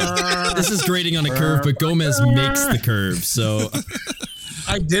 Yeah. This is grading on a curve, but Gomez makes the curve. So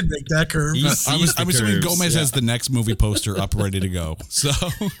I did make that curve. I'm assuming Gomez has the next movie poster up ready to go. So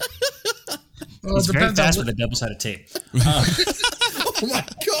it's very fast with a double-sided tape. oh my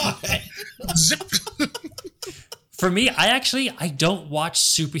god! Zip. For me, I don't watch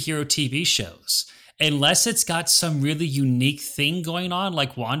superhero TV shows unless it's got some really unique thing going on,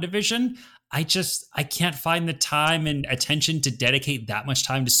 like WandaVision. I can't find the time and attention to dedicate that much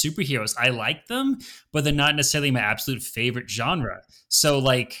time to superheroes. I like them, but they're not necessarily my absolute favorite genre. So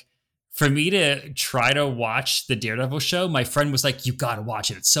like for me to try to watch the Daredevil show, my friend was like, you got to watch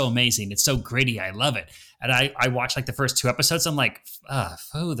it. It's so amazing. It's so gritty. I love it. And I watched like the first 2 episodes. I'm like,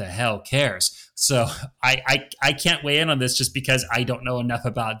 who the hell cares? So I can't weigh in on this just because I don't know enough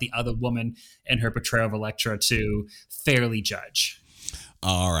about the other woman and her portrayal of Elektra to fairly judge.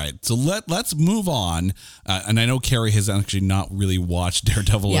 All right, so let's move on. And I know Carrie has actually not really watched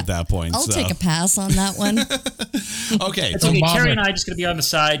Daredevil at that point. I'll take a pass on that one. Okay. It's okay. Carrie and I are just going to be on the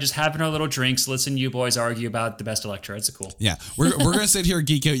side, just having our little drinks, listen to you boys argue about the best Elektra. It's cool. Yeah, we're going to sit here and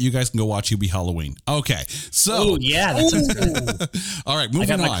geek out. You guys can go watch Hubie Halloween. Okay, so. Oh, yeah, that sounds good. All right,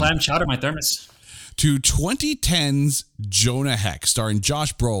 moving on. I got my clam chowder, my thermos. To 2010's Jonah Hex, starring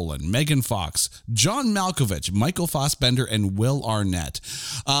Josh Brolin, Megan Fox, John Malkovich, Michael Fassbender, and Will Arnett.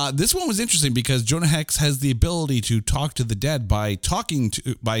 This one was interesting because Jonah Hex has the ability to talk to the dead by touching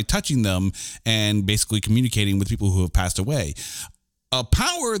them and basically communicating with people who have passed away. A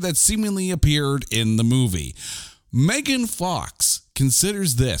power that seemingly appeared in the movie. Megan Fox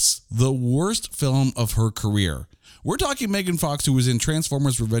considers this the worst film of her career. We're talking Megan Fox, who was in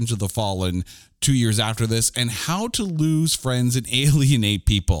Transformers Revenge of the Fallen 2 years after this, and How to Lose Friends and Alienate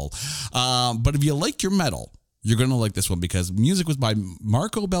People. But if you like your metal, you're going to like this one because music was by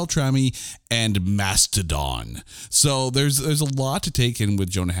Marco Beltrami and Mastodon. So there's a lot to take in with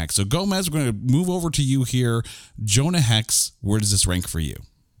Jonah Hex. So Gomez, we're going to move over to you here. Jonah Hex, where does this rank for you?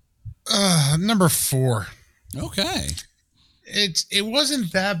 Number 4. Okay. It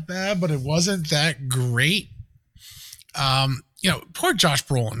wasn't that bad, but it wasn't that great. Poor Josh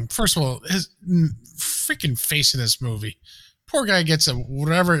Brolin. First of all, his freaking face in this movie. Poor guy gets a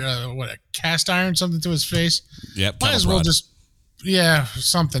cast iron something to his face. Yep. Might as well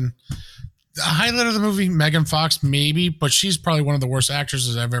something. The highlight of the movie, Megan Fox, maybe, but she's probably one of the worst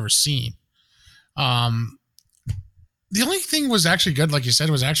actresses I've ever seen. The only thing was actually good, like you said,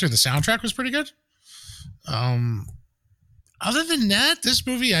 was actually the soundtrack was pretty good. Other than that, this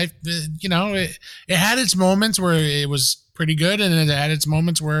movie, it had its moments where it was pretty good, and it had its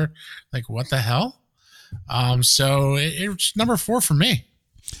moments where, like, what the hell? So it's number 4 for me.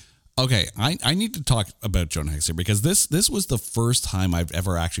 Okay, I need to talk about Jonah Hex here because this was the first time I've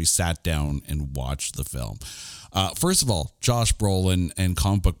ever actually sat down and watched the film. First of all, Josh Brolin and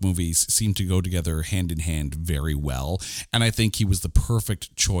comic book movies seem to go together hand in hand very well. And I think he was the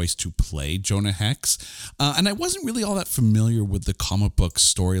perfect choice to play Jonah Hex. And I wasn't really all that familiar with the comic book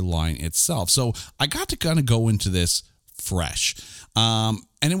storyline itself. So I got to kind of go into this fresh.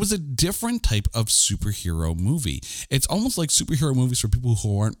 And it was a different type of superhero movie. It's almost like superhero movies for people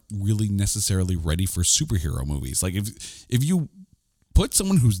who aren't really necessarily ready for superhero movies. Like if you put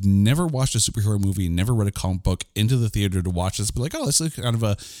someone who's never watched a superhero movie, never read a comic book into the theater to watch this, be like, oh, this is kind of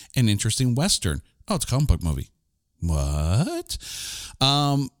an interesting Western. Oh, it's a comic book movie. What?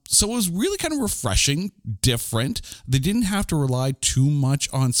 So it was really kind of refreshing, different. They didn't have to rely too much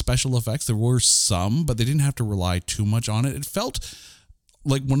on special effects. There were some, but they didn't have to rely too much on it. It felt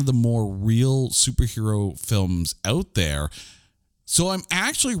like one of the more real superhero films out there. So I'm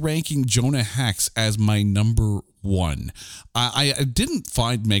actually ranking Jonah Hex as my number one. I didn't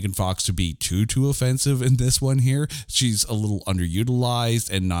find Megan Fox to be too offensive in this one here. She's a little underutilized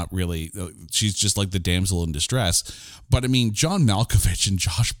and not really, she's just like the damsel in distress. But I mean, John Malkovich and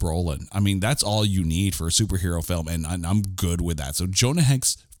Josh Brolin, I mean, that's all you need for a superhero film, and I'm good with that. So Jonah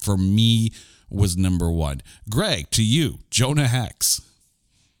Hex, for me, was number one. Greg, to you, Jonah Hex.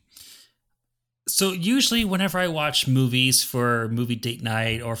 So usually whenever I watch movies for movie date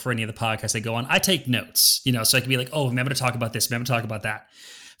night or for any of the podcasts I go on, I take notes, so I can be like, oh, remember to talk about this, remember to talk about that.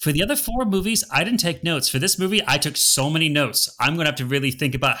 For the other 4 movies, I didn't take notes. For this movie, I took so many notes. I'm going to have to really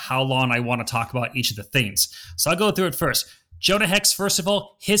think about how long I want to talk about each of the things. So I'll go through it first. Jonah Hex, first of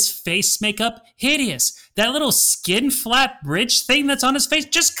all, his face makeup, hideous. That little skin flat bridge thing that's on his face,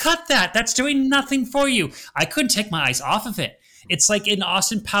 just cut that. That's doing nothing for you. I couldn't take my eyes off of it. It's like in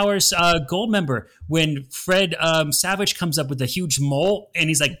Austin Powers Goldmember when Fred Savage comes up with a huge mole and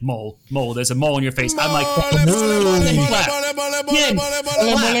he's like, mole, there's a mole in your face. I'm like,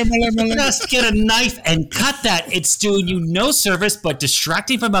 just get a knife and cut that. It's doing you no service but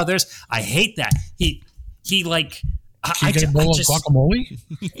distracting from others. I hate that. He like... I get a bowl of guacamole?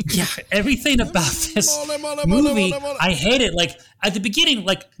 Yeah, everything about this movie, I hate it. Like, at the beginning,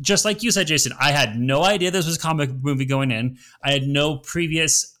 like, just like you said, Jason, I had no idea this was a comic movie going in. I had no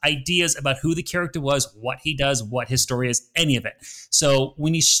previous ideas about who the character was, what he does, what his story is, any of it. So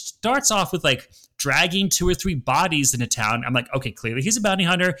when he starts off with, like, dragging 2 or 3 bodies into town, I'm like, okay, clearly he's a bounty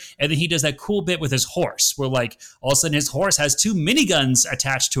hunter. And then he does that cool bit with his horse where, like, all of a sudden his horse has 2 miniguns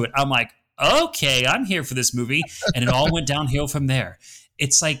attached to it. I'm like, okay, I'm here for this movie. And it all went downhill from there.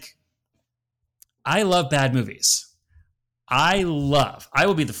 It's like, I love bad movies. I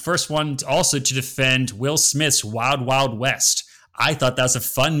will be the first one also to defend Will Smith's Wild Wild West. I thought that was a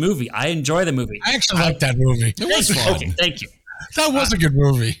fun movie. I enjoy the movie. I actually like that movie. It was fun. Okay, thank you. That was a good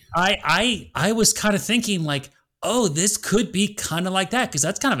movie. I was kind of thinking like, oh, this could be kind of like that because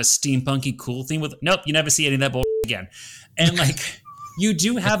that's kind of a steampunky cool thing with, nope, you never see any of that bull again. And like... You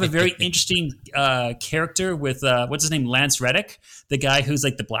do have a very interesting character with, what's his name, Lance Reddick, the guy who's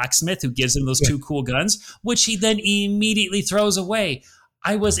like the blacksmith who gives him those 2 cool guns, which he then immediately throws away.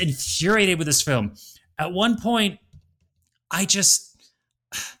 I was infuriated with this film. At one point, I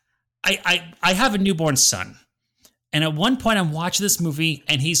have a newborn son. And at one point, I'm watching this movie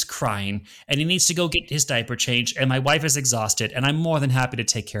and he's crying and he needs to go get his diaper changed. And my wife is exhausted and I'm more than happy to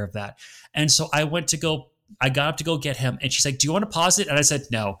take care of that. And so I got up to go get him, and she's like, do you want to pause it? And I said,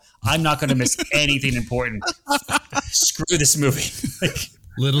 no, I'm not going to miss anything important. Screw this movie.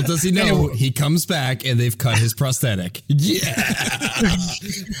 Little does he know, he comes back, and they've cut his prosthetic. Yeah!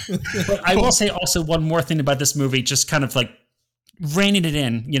 But I will say also one more thing about this movie, just kind of like reining it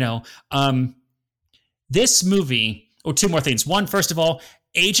in, this movie, or 2 more things. One, first of all,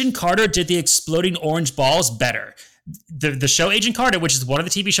 Agent Carter did the exploding orange balls better. The show Agent Carter, which is one of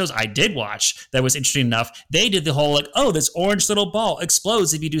the TV shows I did watch that was interesting enough, they did the whole like, oh, this orange little ball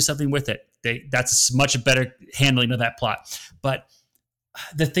explodes if you do something with it. That's much better handling of that plot. But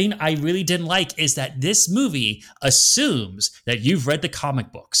the thing I really didn't like is that this movie assumes that you've read the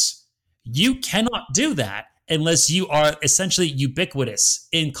comic books. You cannot do that unless you are essentially ubiquitous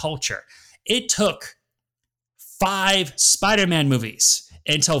in culture. It took 5 Spider-Man movies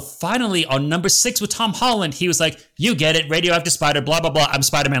until finally on number 6 with Tom Holland, he was like, you get it, radioactive spider, blah, blah, blah, I'm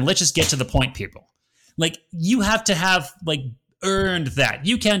Spider-Man. Let's just get to the point, people. Like, you have to have, like, earned that.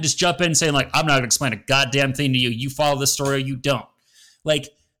 You can't just jump in and say, like, I'm not going to explain a goddamn thing to you. You follow the story or you don't. Like,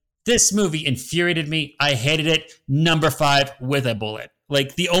 this movie infuriated me. I hated it. Number 5 with a bullet.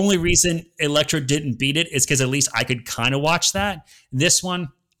 Like, the only reason Electra didn't beat it is because at least I could kind of watch that. This one,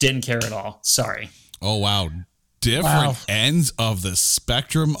 didn't care at all. Sorry. Oh, wow. Different ends of the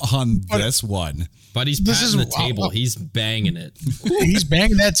spectrum on this one. But he's patting the table. He's banging it. He's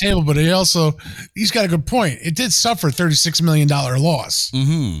banging that table, but he's got a good point. It did suffer $36 million loss.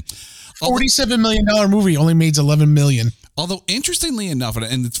 Mm-hmm. $47 million movie only made $11 million. Although, interestingly enough,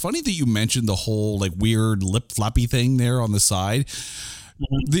 and it's funny that you mentioned the whole like weird lip flappy thing there on the side.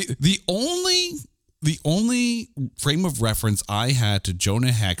 Mm-hmm. The only frame of reference I had to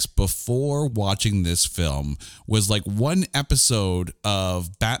Jonah Hex before watching this film was like one episode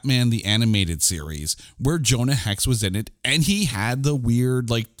of Batman the Animated Series where Jonah Hex was in it, and he had the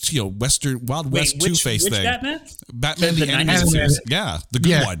weird like Western Wild West Two-Face thing. Batman the Animated Series, yeah, the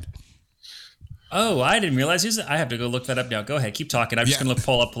good one. Oh, I didn't realize he's. I have to go look that up now. Go ahead, keep talking. I'm just going to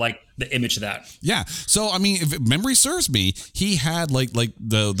pull up like the image of that. Yeah. So I mean, if memory serves me, he had like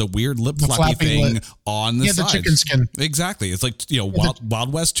the weird lip flappy thing on the side. The chicken skin. Exactly. It's like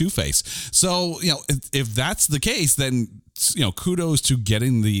Wild West Two-Face. So if that's the case, then kudos to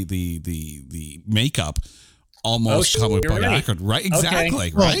getting the makeup almost comic book really? accurate, right? Exactly,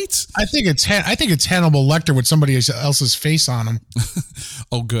 Okay. right? I think it's Hannibal Lecter with somebody else's face on him.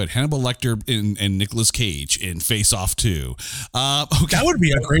 Oh, good. Hannibal Lecter and Nicolas Cage in Face Off 2. Okay. That would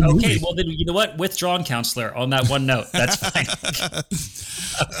be a great movie. Okay, well then you know what? Withdrawn, counselor. On that one note, that's fine.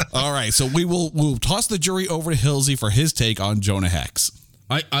 All right, so we'll toss the jury over to Hilsey for his take on Jonah Hex.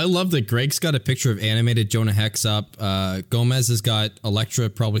 I love that Greg's got a picture of animated Jonah Hex up. Gomez has got Elektra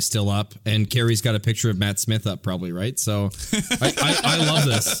probably still up, and Carrie's got a picture of Matt Smith up probably, right? So I love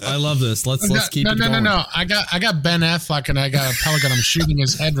this. I love this. Let's keep it going. No. I got Ben Affleck and I got a pelican. I'm shooting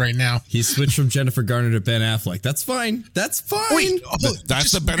his head right now. He switched from Jennifer Garner to Ben Affleck. That's fine. That's fine. Wait,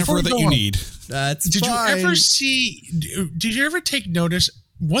 That's the benefit that you need. That's Did fine. you ever see? Did you ever take notice?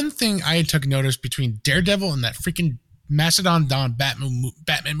 One thing I took notice between Daredevil and that freaking Macedon Dawn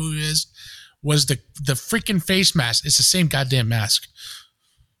Batman movie was the freaking face mask. It's the same goddamn mask.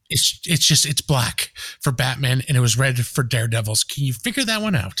 It's black for Batman and it was red for Daredevils. Can you figure that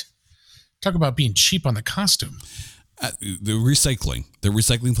one out? Talk about being cheap on the costume. The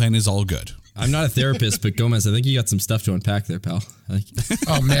recycling plan is all good. I'm not a therapist, but Gomez, I think you got some stuff to unpack there, pal.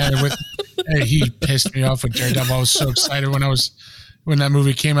 Oh man, he pissed me off with Daredevil. I was so excited when that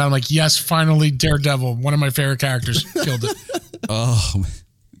movie came out. I'm like, yes, finally Daredevil, one of my favorite characters, killed it. Oh,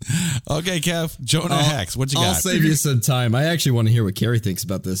 okay, Kev. Jonah Hex, what you got? I'll save you some time. I actually want to hear what Carrie thinks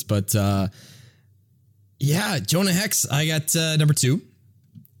about this, but yeah, Jonah Hex, I got number 2.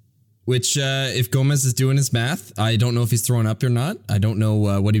 Which, if Gomez is doing his math, I don't know if he's throwing up or not. I don't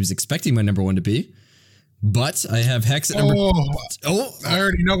know what he was expecting my number 1 to be. But I have Hex at number... Oh, I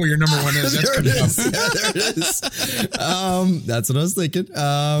already know where your number 1 is. That's there good it is. Yeah, there it is. That's what I was thinking.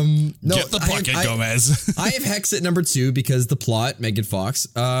 No, Get the bucket, Gomez. I have Hex at number 2 because the plot, Megan Fox,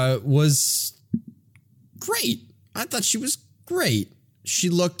 was great. I thought she was great.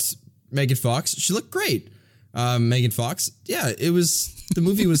 Megan Fox, she looked great. Megan Fox. Yeah, the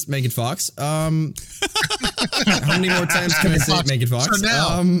movie was Megan Fox. How many more times can I say Megan Fox?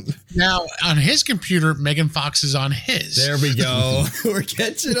 So now on his computer, Megan Fox is on his. There we go. We're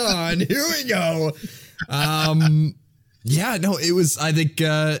catching on. Here we go. Yeah, no, it was, I think,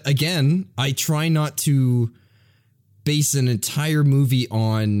 again, I try not to base an entire movie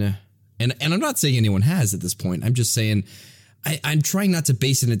on, and I'm not saying anyone has at this point. I'm just saying I'm trying not to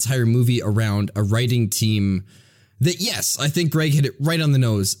base an entire movie around a writing team that, yes, I think Greg hit it right on the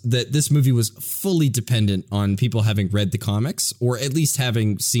nose, that this movie was fully dependent on people having read the comics, or at least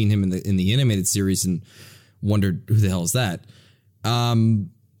having seen him in the animated series and wondered who the hell is that. The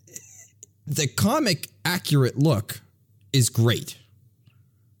comic accurate look is great.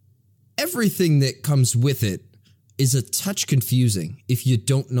 Everything that comes with it is a touch confusing if you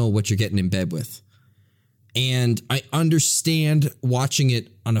don't know what you're getting in bed with. And I understand watching it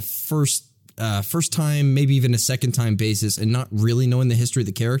on a first time, maybe even a second time basis, and not really knowing the history of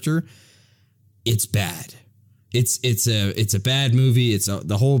the character. It's bad. It's a bad movie. It's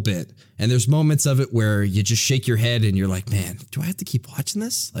the whole bit. And there's moments of it where you just shake your head and you're like, man, do I have to keep watching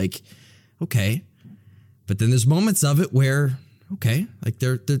this? Like, okay. But then there's moments of it where, okay, like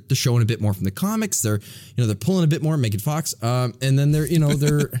they're showing a bit more from the comics. They're pulling a bit more, Megan Fox. And then they're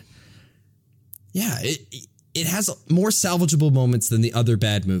yeah, it has more salvageable moments than the other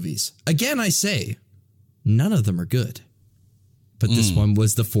bad movies. Again, I say, none of them are good. But this one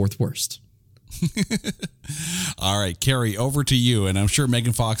was the 4th worst. All right, Carrie, over to you. And I'm sure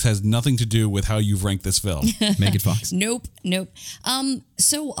Megan Fox has nothing to do with how you've ranked this film. Megan Fox. Nope.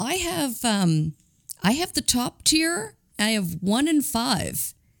 So I have the top tier. I have 1 and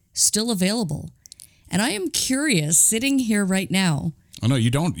 5 still available. And I am curious, sitting here right now. Oh, no,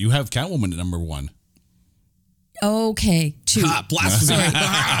 you don't. You have Catwoman at number 1. Okay, 2. Blasphemy.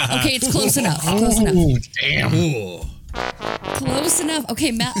 Okay, it's close enough. Close enough. Damn. Ooh. Close enough.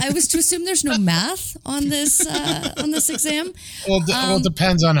 Okay, I was to assume there's no math on this exam. Well, it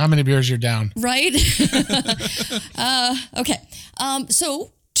depends on how many beers you're down. Right? Okay.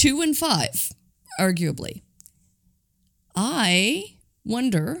 So 2 and 5, arguably. I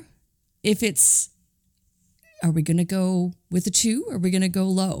wonder if are we going to go with a 2 or are we going to go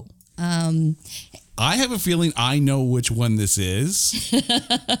low? I have a feeling I know which one this is.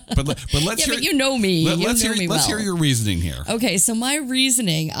 But let's hear. But you know me. Let's hear your reasoning here. Okay, so my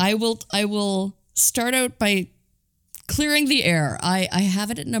reasoning, I will start out by clearing the air. I have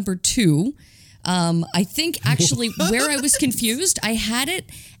it at number 2. I think actually where I was confused, I had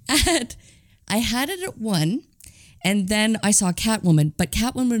it at 1, and then I saw Catwoman, but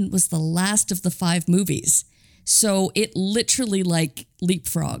Catwoman was the last of the 5 movies. So it literally like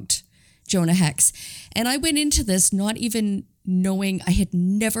leapfrogged Jonah Hex. And I went into this not even knowing, I had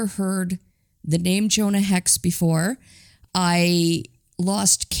never heard the name Jonah Hex before. I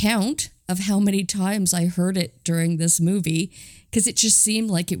lost count of how many times I heard it during this movie because it just seemed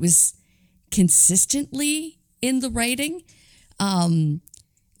like it was consistently in the writing.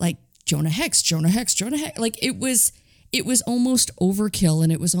 Like Jonah Hex, Jonah Hex, Jonah Hex. Like it was almost overkill,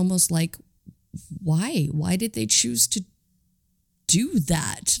 and it was almost like, why? Why did they choose to do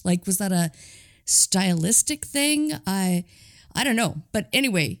that? Like, was that a stylistic thing? I don't know. But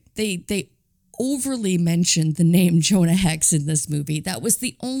anyway, they overly mentioned the name Jonah Hex in this movie. That was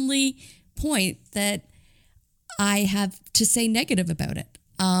the only point that I have to say negative about it.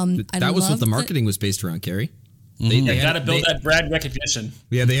 That was what the marketing was based around, Carrie. They got to build that brand recognition.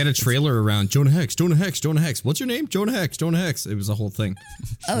 Yeah, they had a trailer around Jonah Hex, Jonah Hex, Jonah Hex. What's your name? Jonah Hex, Jonah Hex. It was a whole thing.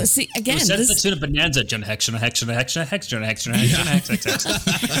 Oh, see, again. It was the tune of Bonanza, Jonah Hex, Jonah Hex, Jonah Hex, Jonah Hex, Jonah Hex, Jonah Hex, Jonah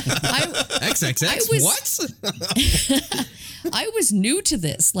Hex, XXX. What? I was new to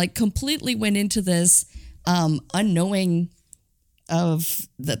this, like completely went into this unknowing of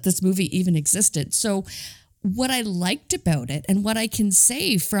that this movie even existed. So what I liked about it and what I can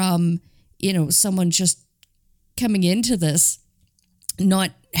say from, someone just coming into this,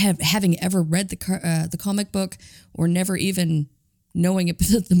 not having ever read the comic book or never even knowing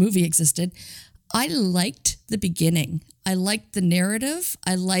that the movie existed, I liked the beginning. I liked the narrative.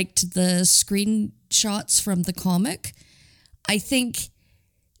 I liked the screenshots from the comic. I think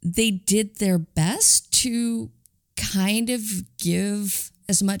they did their best to kind of give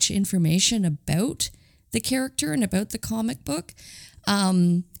as much information about the character and about the comic book,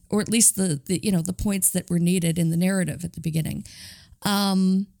 or at least the points that were needed in the narrative at the beginning.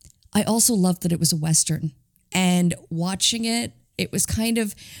 I also loved that it was a Western, and watching it was kind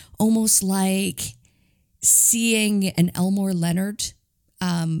of almost like seeing an Elmore Leonard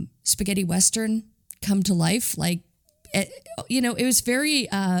spaghetti Western come to life. Like, it was very,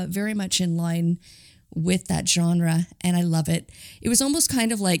 very much in line with that genre, and I love it. It was almost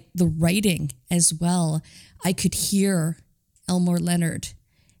kind of like the writing as well. I could hear Elmore Leonard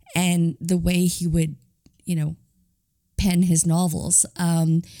and the way he would, pen his novels.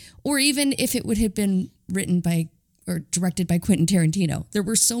 Or even if it would have been written by or directed by Quentin Tarantino. There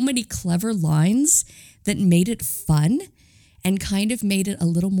were so many clever lines that made it fun and kind of made it a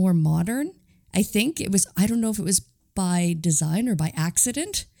little more modern. I think it was, I don't know if it was by design or by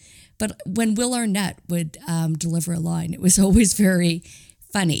accident, but when Will Arnett would deliver a line, it was always very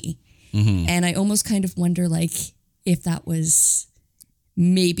funny. Mm-hmm. And I almost kind of wonder, like, if that was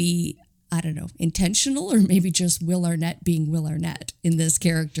maybe, I don't know, intentional, or maybe just Will Arnett being Will Arnett in this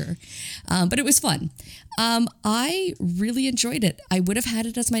character. But it was fun. I really enjoyed it. I would have had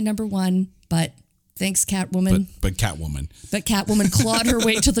it as my number one, but thanks, Catwoman. But Catwoman. But Catwoman clawed her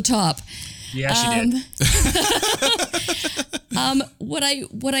way to the top. Yeah, she did.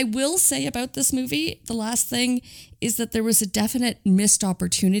 What I will say about this movie, the last thing, is that there was a definite missed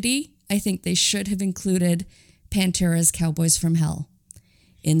opportunity. I think they should have included Pantera's Cowboys from Hell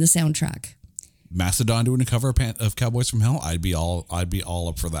in the soundtrack. Mastodon doing a cover of Cowboys from Hell, I'd be all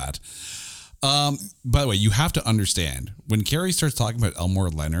up for that. By the way, you have to understand, when Carrie starts talking about Elmore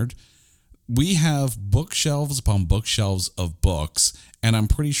Leonard, we have bookshelves upon bookshelves of books, and I'm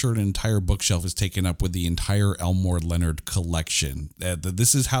pretty sure an entire bookshelf is taken up with the entire Elmore Leonard collection.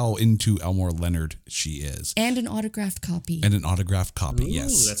 This is how into Elmore Leonard she is. And an autographed copy. Ooh,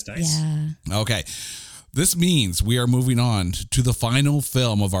 yes. That's nice. Yeah. Okay. This means we are moving on to the final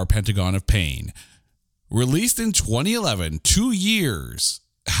film of our Pentagon of Pain. Released in 2011, 2 years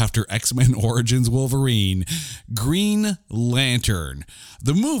after X-Men Origins Wolverine, Green Lantern,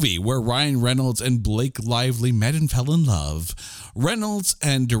 the movie where Ryan Reynolds and Blake Lively met and fell in love. Reynolds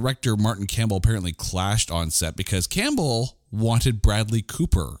and director Martin Campbell apparently clashed on set because Campbell wanted Bradley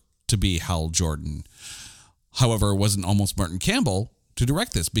Cooper to be Hal Jordan. However, it wasn't almost Martin Campbell to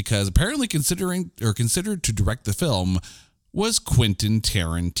direct this, because apparently considered to direct the film was Quentin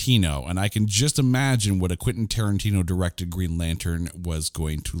Tarantino. And I can just imagine what a Quentin Tarantino directed Green Lantern was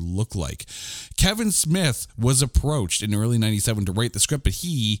going to look like. Kevin Smith was approached in early 97 to write the script, but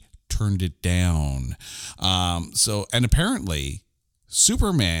he turned it down. And apparently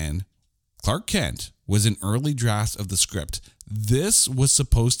Superman, Clark Kent, was an early draft of the script. This was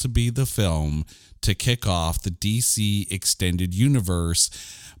supposed to be the film to kick off the DC Extended Universe,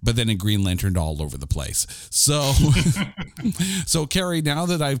 but then it Green Lanterned all over the place. So, so Carrie, now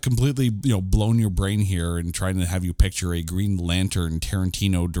that I've completely blown your brain here and trying to have you picture a Green Lantern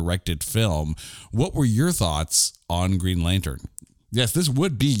Tarantino directed film, what were your thoughts on Green Lantern? Yes, this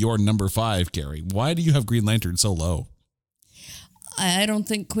would be your number 5, Carrie. Why do you have Green Lantern so low? I don't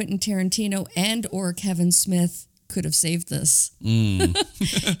think Quentin Tarantino and or Kevin Smith could have saved this.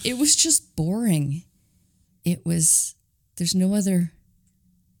 It was just boring. There's no other.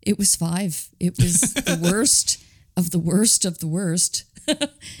 It was 5. It was the worst of the worst of the worst.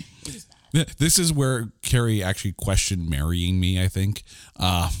 This is where Carrie actually questioned marrying me, I think.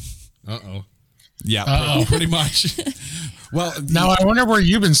 Uh-oh. Yeah, pretty much. Well, now I wonder where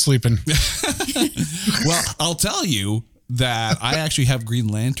you've been sleeping. Well, I'll tell you that I actually have Green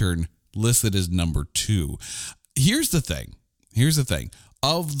Lantern listed as number 2. Here's the thing.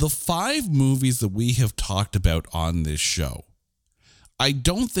 Of the 5 movies that we have talked about on this show, I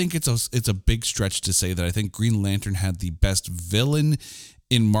don't think it's a big stretch to say that I think Green Lantern had the best villain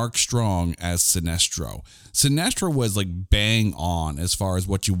in Mark Strong as Sinestro. Sinestro was like bang on as far as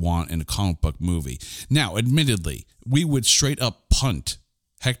what you want in a comic book movie. Now, admittedly, we would straight up punt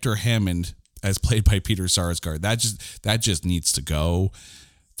Hector Hammond as played by Peter Sarsgaard. That just needs to go.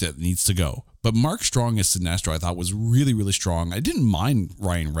 That needs to go. But Mark Strong as Sinestro I thought was really, really strong. I didn't mind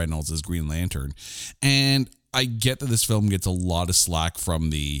Ryan Reynolds as Green Lantern. And I get that this film gets a lot of slack from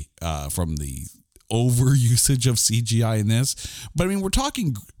the over usage of CGI in this, but I mean we're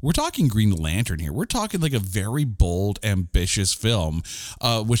talking Green Lantern here. We're talking like a very bold, ambitious film,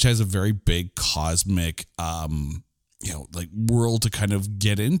 which has a very big cosmic, like world to kind of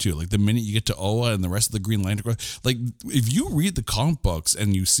get into. Like the minute you get to Oa and the rest of the Green Lantern, like if you read the comic books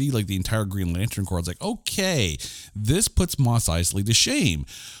and you see like the entire Green Lantern Corps, it's like okay, this puts Mos Eisley to shame.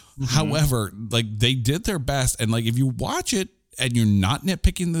 However, like they did their best, and like if you watch it and you're not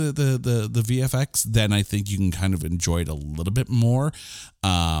nitpicking the VFX, then I think you can kind of enjoy it a little bit more.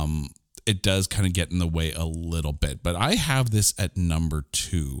 It does kind of get in the way a little bit, but I have this at number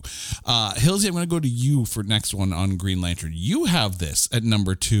 2. Hilsey, I'm going to go to you for next one on Green Lantern. You have this at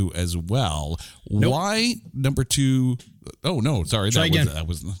number 2 as well. Nope. Why number 2? Oh no, sorry, that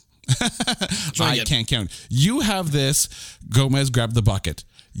was I can't count. You have this. Gomez, grab the bucket.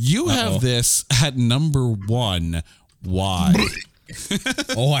 You have this at number 1. Why?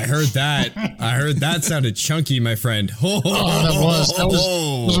 Oh, I heard that. That sounded chunky, my friend. That was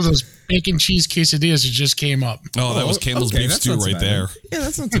those were those bacon cheese quesadillas that just came up. Oh, that was Candle's beef stew right there. Yeah,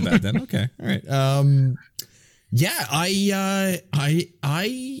 that's not too bad then. Okay, all right.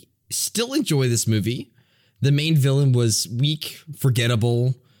 I still enjoy this movie. The main villain was weak,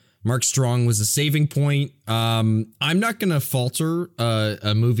 forgettable. Mark Strong was a saving point. I'm not gonna falter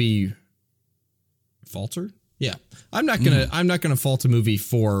a movie. Falter? Yeah, I'm not gonna fault a movie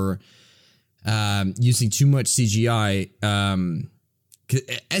for using too much CGI.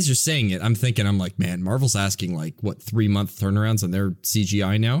 As you're saying it, I'm like, man, Marvel's asking like what 3-month turnarounds on their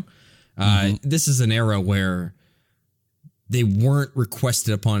CGI now. This is an era where they weren't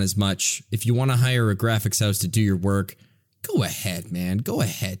requested upon as much. If you want to hire a graphics house to do your work, go ahead, man. Go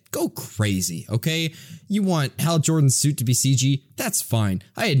ahead. Go crazy, okay? You want Hal Jordan's suit to be CG? That's fine.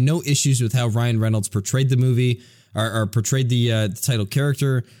 I had no issues with how Ryan Reynolds portrayed the movie or portrayed the title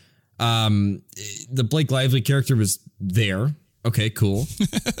character. The Blake Lively character was there. Okay, cool.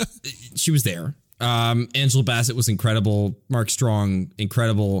 She was there. Angela Bassett was incredible. Mark Strong,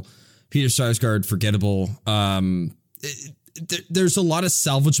 incredible. Peter Sarsgaard, forgettable. There's a lot of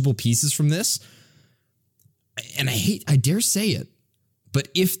salvageable pieces from this. And I dare say it, but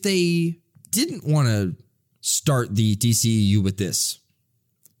if they didn't want to start the DCEU with this,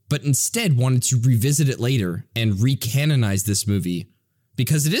 but instead wanted to revisit it later and recanonize this movie,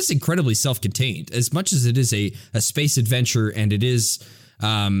 because it is incredibly self-contained, as much as it is a space adventure and it is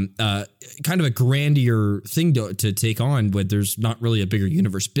kind of a grandier thing to take on when there's not really a bigger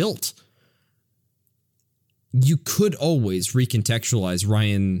universe built. You could always recontextualize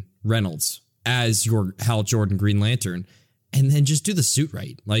Ryan Reynolds as your Hal Jordan Green Lantern, and then just do the suit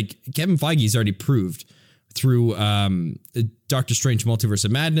right. Like Kevin Feige's already proved through Doctor Strange Multiverse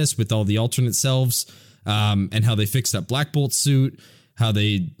of Madness with all the alternate selves, and how they fixed up Black Bolt suit, how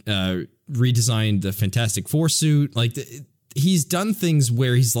they redesigned the Fantastic Four suit. Like he's done things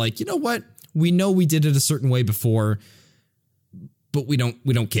where he's like, you know what? We know we did it a certain way before, but we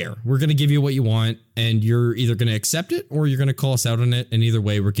don't care. We're going to give you what you want, and you're either going to accept it or you're going to call us out on it. And either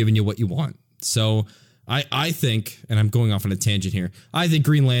way, we're giving you what you want. So I think, and I'm going off on a tangent here, I think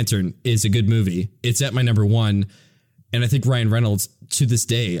Green Lantern is a good movie. It's at my number 1. And I think Ryan Reynolds, to this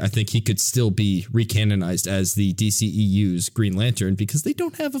day, I think he could still be recanonized as the DCEU's Green Lantern, because they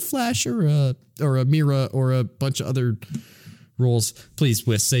don't have a Flash or a Mira or a bunch of other roles. Please,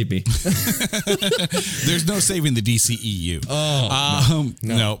 Wiz, save me. There's no saving the DCEU.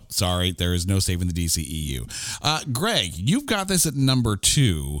 No, sorry. There is no saving the DCEU. Greg, you've got this at number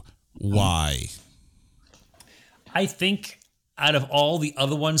 2. Why? I think out of all the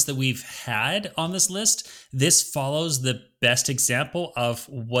other ones that we've had on this list, this follows the best example of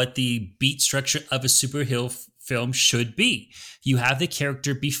what the beat structure of a superhero film should be. You have the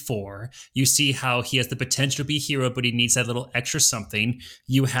character before, you see how he has the potential to be a hero, but he needs that little extra something.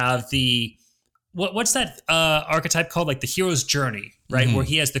 You have the what's that archetype called? Like the hero's journey, right? Mm-hmm. Where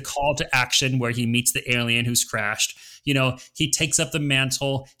he has the call to action, where he meets the alien who's crashed. You know, he takes up the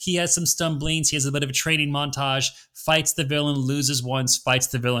mantle. He has some stumblings. He has a bit of a training montage, fights the villain, loses once, fights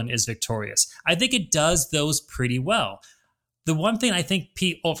the villain, is victorious. I think it does those pretty well. The one thing I think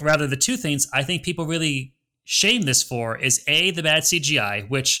the two things I think people really shame this for is A, the bad CGI,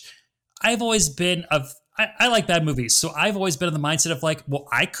 which I've always been I like bad movies, so I've always been in the mindset of like, well,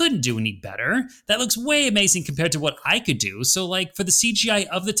 I couldn't do any better. That looks way amazing compared to what I could do. So like for the CGI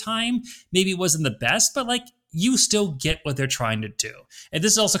of the time, maybe it wasn't the best, but like you still get what they're trying to do. And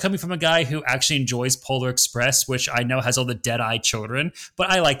this is also coming from a guy who actually enjoys Polar Express, which I know has all the dead-eyed children, but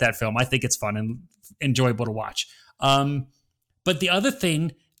I like that film. I think it's fun and enjoyable to watch. But the other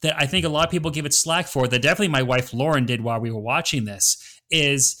thing that I think a lot of people give it slack for, that definitely my wife Lauren did while we were watching this,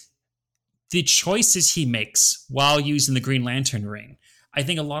 is the choices he makes while using the Green Lantern ring. I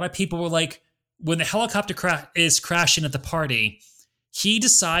think a lot of people were like, when the helicopter is crashing at the party, he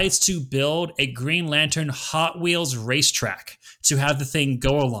decides to build a Green Lantern Hot Wheels racetrack to have the thing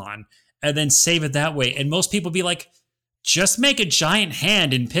go along and then save it that way. And most people be like, just make a giant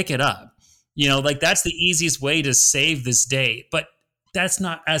hand and pick it up. You know, like that's the easiest way to save this day. But that's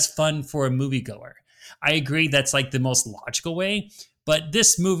not as fun for a moviegoer. I agree that's like the most logical way. But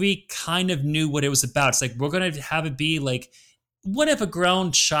this movie kind of knew what it was about. It's like, we're going to have it be like, what if a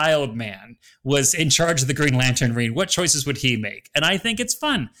grown child man was in charge of the Green Lantern ring? What choices would he make? And I think it's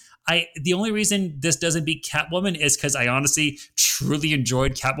fun. The only reason this doesn't beat Catwoman is because I honestly truly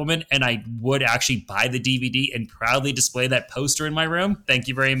enjoyed Catwoman, and I would actually buy the DVD and proudly display that poster in my room. Thank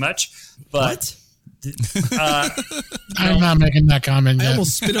you very much. But I'm not making that comment yet. I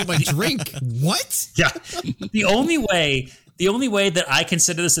almost spit out my drink. What? Yeah. The only way that I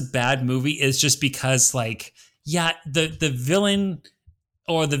consider this a bad movie is just because, like, yeah, the villain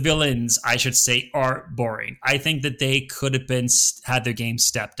or the villains, I should say, are boring. I think that they could have had their game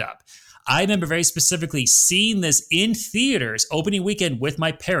stepped up. I remember very specifically seeing this in theaters opening weekend with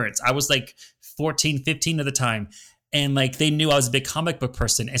my parents. I was like 14, 15 at the time. And like, they knew I was a big comic book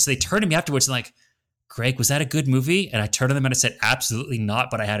person. And so they turned to me afterwards and like, Greg, was that a good movie? And I turned to them and I said, absolutely not,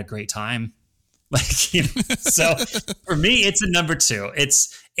 but I had a great time. Like, you know, so for me, it's a number 2.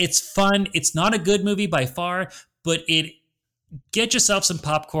 It's fun. It's not a good movie by far, but get yourself some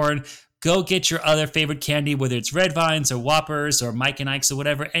popcorn, go get your other favorite candy, whether it's Red Vines or Whoppers or Mike and Ike's or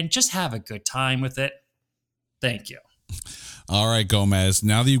whatever, and just have a good time with it. Thank you. All right, Gomez,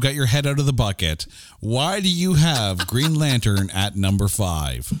 now that you've got your head out of the bucket, why do you have Green Lantern at number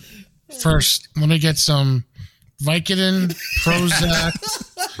 5? First, let me get some Vicodin, Prozac.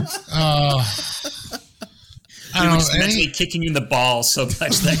 I don't know. Mentally kicking you in the balls so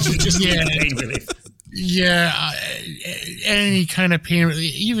much that you just need pain relief. Yeah, any kind of pain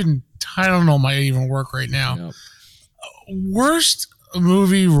relief. Even Tylenol might even work right now. Yep. Worst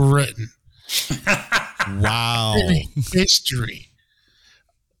movie written. Wow. In history.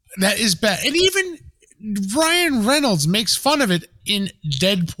 That is bad. And even Ryan Reynolds makes fun of it in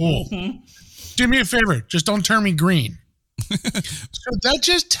Deadpool. Mm-hmm. Do me a favor, just don't turn me green. So that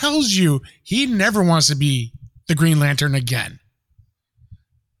just tells you he never wants to be the Green Lantern again.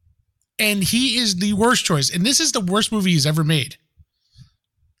 And he is the worst choice. And this is the worst movie he's ever made.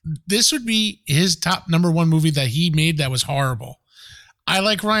 This would be his top number 1 movie that he made that was horrible. I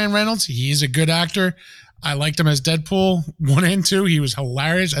like Ryan Reynolds. He is a good actor. I liked him as Deadpool 1 and 2. He was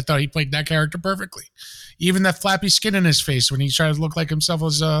hilarious. I thought he played that character perfectly. Even that flappy skin in his face when he tried to look like himself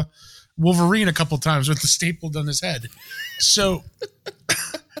as Wolverine a couple times with the staple on his head. So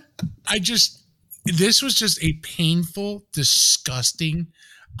this was just a painful, disgusting,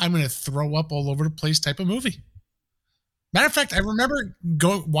 I'm going to throw up all over the place type of movie. Matter of fact, I remember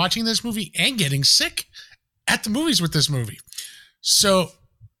watching this movie and getting sick at the movies with this movie. So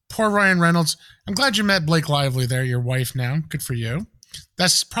poor Ryan Reynolds. I'm glad you met Blake Lively there, your wife now. Good for you.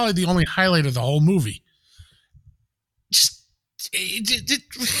 That's probably the only highlight of the whole movie.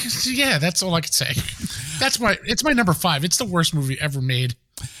 Yeah, that's all I could say. It's my number 5. It's the worst movie ever made.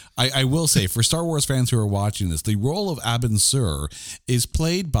 I will say, for Star Wars fans who are watching this, the role of Abin Sur is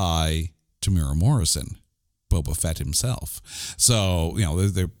played by Tamira Morrison, Boba Fett himself. So, you know,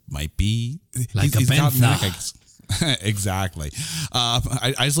 there might be... Like he's a bantha. Exactly.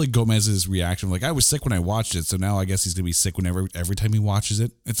 I just like Gomez's reaction. Like, I was sick when I watched it, so now I guess he's gonna be sick whenever every time he watches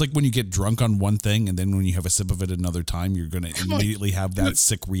it. It's like when you get drunk on one thing, and then when you have a sip of it another time, you're gonna immediately have that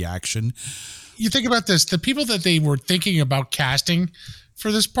sick reaction. You think about this: the people that they were thinking about casting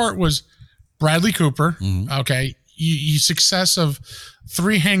for this part was Bradley Cooper. Mm-hmm. Okay, you success of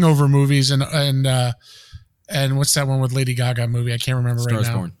 3 Hangover movies and what's that one with Lady Gaga movie? I can't remember right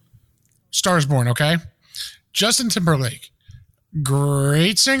now. Stars Born. Okay. Justin Timberlake,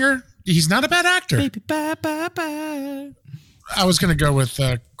 great singer. He's not a bad actor. Baby, bye, bye, bye. I was going to go with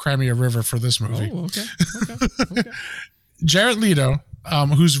Cry Me a River for this movie. Oh, okay. Jared Leto,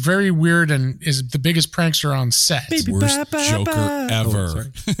 who's very weird and is the biggest prankster on set. Baby, worst Joker ever.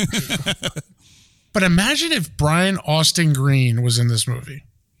 But imagine if Brian Austin Green was in this movie.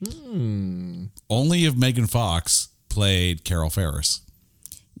 Only if Megan Fox played Carol Ferris.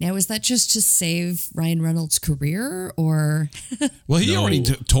 Now, is that just to save Ryan Reynolds' career, or? Well, he already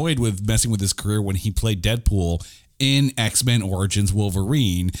toyed with messing with his career when he played Deadpool in X-Men Origins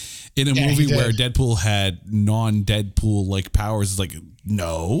Wolverine, in a movie where Deadpool had non-Deadpool like powers. It's like,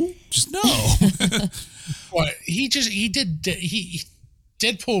 no, just no. What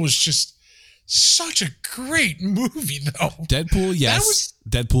Deadpool was just such a great movie, though. Deadpool, yes.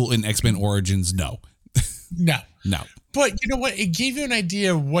 Deadpool in X-Men Origins, no. No. But you know what? It gave you an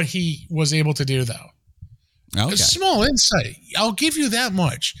idea of what he was able to do, though. Okay. A small insight. I'll give you that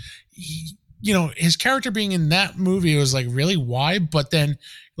much. His character being in that movie was like, really, why? But then,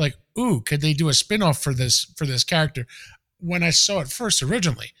 like, ooh, could they do a spinoff for this character? When I saw it first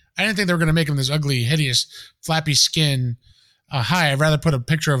originally, I didn't think they were going to make him this ugly, hideous, flappy skin. I'd rather put a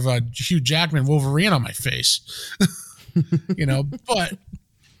picture of Hugh Jackman Wolverine on my face. But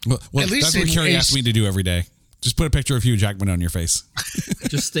well, at least that's what Carrie asked me to do every day. Just put a picture of Hugh Jackman on your face.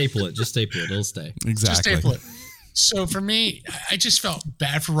 Just staple it. It'll stay. Exactly. Just staple it. So for me, I just felt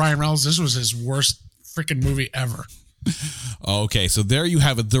bad for Ryan Reynolds. This was his worst freaking movie ever. Okay, so there you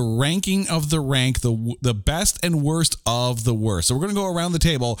have it. The ranking of the rank, the best and worst of the worst. So we're going to go around the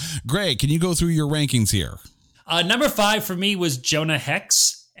table. Greg, can you go through your rankings here? Number 5 for me was Jonah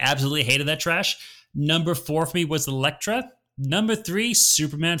Hex. Absolutely hated that trash. Number 4 for me was Elektra. Number 3,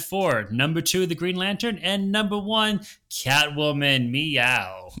 Superman 4. Number 2, The Green Lantern. And number 1, Catwoman.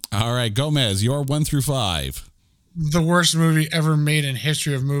 Meow. All right, Gomez, your 1 through 5. The worst movie ever made in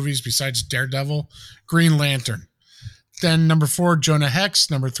history of movies besides Daredevil, Green Lantern. Then number 4, Jonah Hex.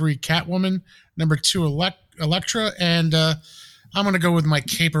 Number 3, Catwoman. Number 2, Elektra. And I'm going to go with my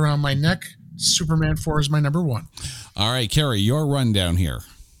cape around my neck. Superman 4 is my number 1. All right, Carrie, your rundown here.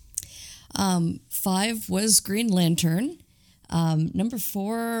 5 was Green Lantern. Number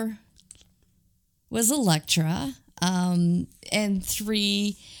 4 was Elektra. And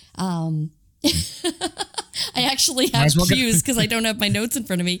 3, I actually have cues because I don't have my notes in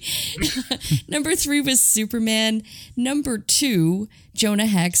front of me. Number 3 was Superman. Number 2, Jonah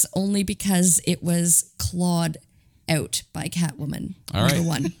Hex, only because it was clawed out by Catwoman. All right. Number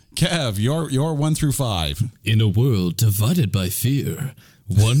 1. Kev, your 1 through 5. In a world divided by fear,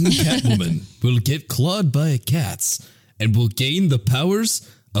 one Catwoman will get clawed by cats and will gain the powers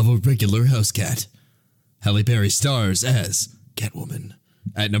of a regular house cat. Halle Berry stars as Catwoman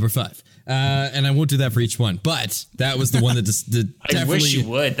at number 5. And I won't do that for each one, but that was the one that just definitely... I wish you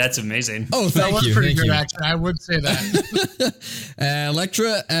would. That's amazing. Oh, thank you. That was pretty good, actually. I would say that.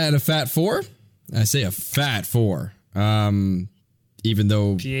 Elektra at a fat 4. I say a fat 4. Even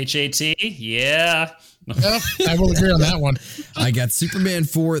though... PHAT? Yeah. Yep, I will agree on that one. I got Superman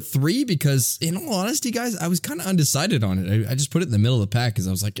 4 3 because, in all honesty, guys, I was kind of undecided on it. I just put it in the middle of the pack because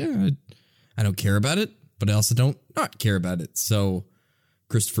I was like, yeah, I don't care about it, but I also don't not care about it. So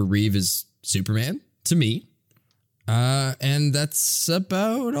Christopher Reeve is Superman to me. And that's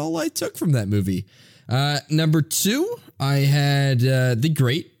about all I took from that movie. Number 2, I had the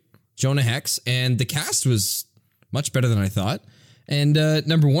great Jonah Hex, and the cast was much better than I thought. And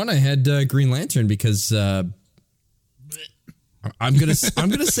number 1, I had Green Lantern because I'm gonna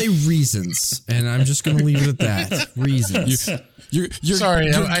say reasons, and I'm just gonna leave it at that. Reasons. You're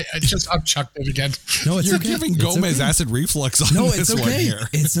sorry, I chucked it again. No, you're okay. Giving Gomez acid reflux on this one here.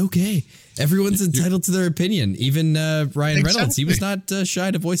 It's okay. Everyone's entitled to their opinion. Even Ryan Reynolds, he was not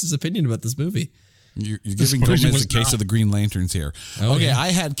shy to voice his opinion about this movie. You're giving Gomez a case of the Green Lanterns here. Okay, yeah. I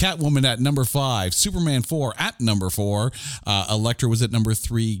had Catwoman at number 5, Superman 4 at number 4, Elektra was at number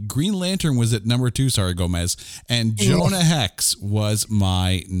 3, Green Lantern was at number 2, sorry Gomez, and Jonah Hex was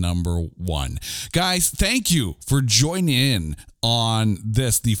my number 1. Guys, thank you for joining in on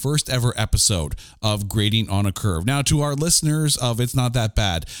this, the first ever episode of Grading on a Curve. Now, to our listeners of It's Not That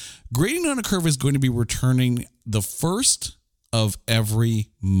Bad, Grading on a Curve is going to be returning the first of every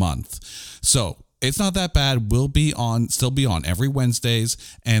month. So It's Not That Bad will be on, still be on every Wednesdays,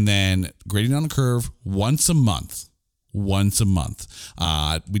 and then Grading on a Curve once a month.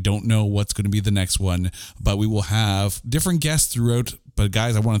 We don't know what's going to be the next one, but we will have different guests throughout. But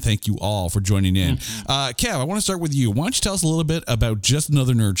guys, I want to thank you all for joining in. Kev, I want to start with you. Why don't you tell us a little bit about Just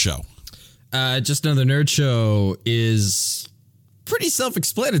Another Nerd Show? Just Another Nerd Show is pretty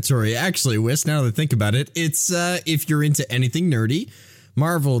self-explanatory, actually, Wes, now that I think about it. It's if you're into anything nerdy,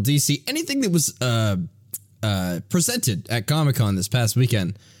 Marvel, DC, anything that was presented at Comic-Con this past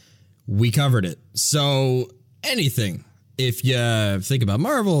weekend, we covered it. So anything. If you think about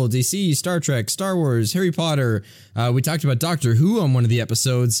Marvel, DC, Star Trek, Star Wars, Harry Potter, we talked about Doctor Who on one of the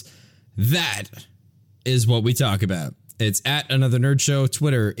episodes. That is what we talk about. It's at Another Nerd Show,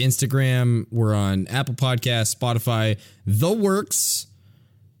 Twitter, Instagram. We're on Apple Podcasts, Spotify, the works.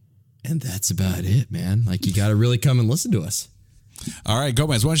 And that's about it, man. Like, you got to really come and listen to us. All right,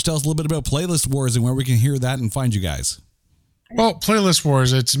 Gomez, why don't you tell us a little bit about Playlist Wars and where we can hear that and find you guys? Well, Playlist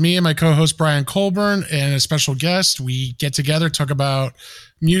Wars, it's me and my co-host Brian Colburn and a special guest. We get together, talk about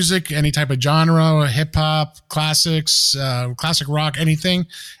music, any type of genre, hip-hop, classics, classic rock, anything,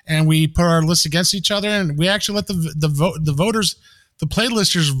 and we put our lists against each other, and we actually let the voters, the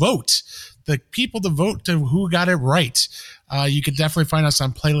playlisters vote, the people to vote to who got it right. You can definitely find us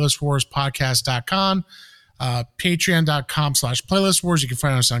on playlistwarspodcast.com, patreon.com/playlistwars. You can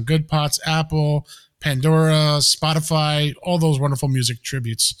find us on Good Pots, Apple, Pandora, Spotify, all those wonderful music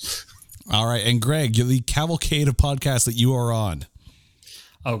tributes. All right. And Greg, you're the cavalcade of podcasts that you are on.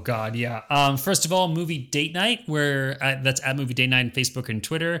 Oh, God, yeah. First of all, Movie Date Night, where that's at Movie Date Night on Facebook and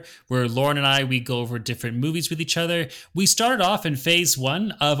Twitter, where Lauren and I, we go over different movies with each other. We started off in phase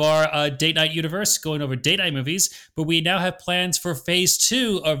 1 of our Date Night universe, going over date night movies, but we now have plans for phase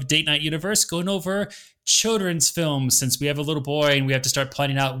 2 of Date Night universe, going over children's films, since we have a little boy and we have to start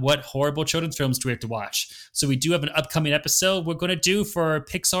planning out what horrible children's films do we have to watch. So we do have an upcoming episode we're going to do for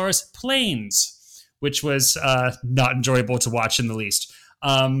Pixar's Planes, which was not enjoyable to watch in the least.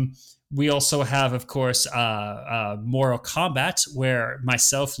 We also have, of course, Mortal Kombat, where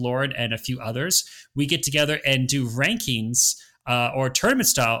myself, Lauren, and a few others, we get together and do rankings or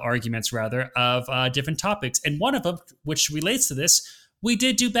tournament-style arguments, rather, of different topics. And one of them, which relates to this, we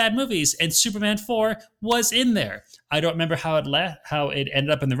did do bad movies, and Superman 4 was in there. I don't remember how it ended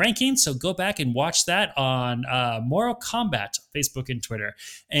up in the rankings, so go back and watch that on Mortal Kombat, Facebook and Twitter.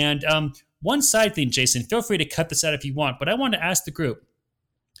 And one side thing, Jason, feel free to cut this out if you want, but I want to ask the group.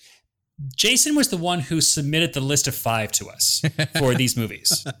 Jason was the one who submitted the list of 5 to us for these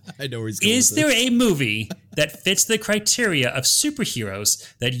movies. I know where he's going. Is there a movie that fits the criteria of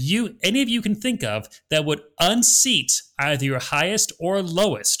superheroes that any of you can think of that would unseat either your highest or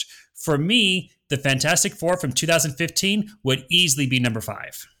lowest? For me, the Fantastic Four from 2015 would easily be number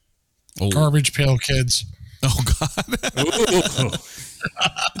 5. Oh. Garbage Pail Kids. Oh, God.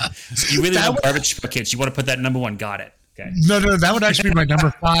 So you really love Garbage Pail Kids. You want to put that number 1. Got it. Okay. No, that would actually be my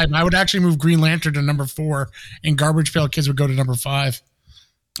number 5. I would actually move Green Lantern to number 4, and Garbage Pail Kids would go to number 5.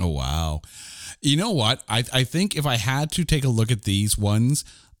 Oh, wow. You know what? I think if I had to take a look at these ones,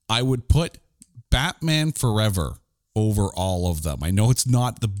 I would put Batman Forever over all of them. I know it's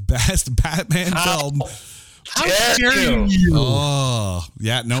not the best Batman film. How dare you? Oh,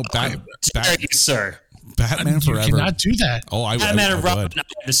 yeah, no. Dare you, sir. Batman Forever. You cannot do that. Oh, Batman and Robin, I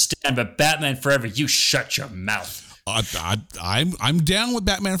understand, but Batman Forever, you shut your mouth. I'm down with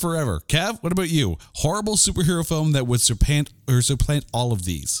Batman Forever. Kev, what about you? Horrible superhero film that would supplant all of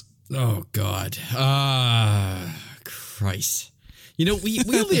these. Oh, God. Christ. You know, we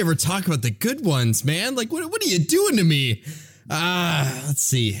only ever talk about the good ones, man. Like, what are you doing to me? Let's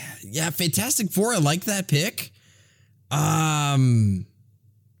see. Yeah, Fantastic Four. I like that pick. Oh,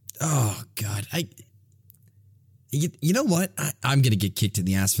 God. You know what? I'm going to get kicked in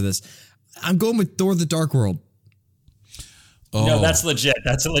the ass for this. I'm going with Thor: The Dark World. Oh. No, that's legit.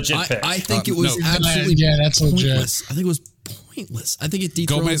 That's a legit pick. I think it was absolutely that's pointless. legit. I think it was pointless. I think it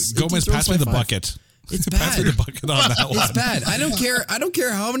dethrones. Gomez, pass me the bucket. It's bad. Pass me the bucket on that one. It's bad. I don't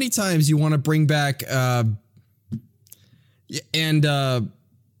care how many times you want to bring back and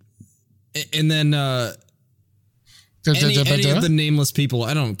then Any of the nameless people,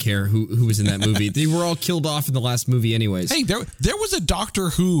 I don't care who was in that movie. They were all killed off in the last movie anyways. Hey, there was a Doctor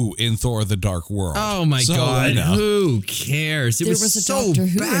Who in Thor: The Dark World. Oh my God, who cares? There was a so Doctor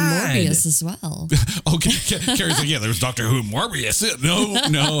Who bad. in Morbius as well. Okay, Carrie's like, yeah, there was Doctor Who in Morbius.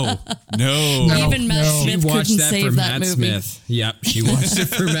 No. Even Matt Smith couldn't save that movie. Smith. Yep, she watched it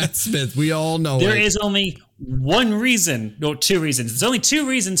for Matt Smith. We all know There is only one reason, no, two reasons. There's only two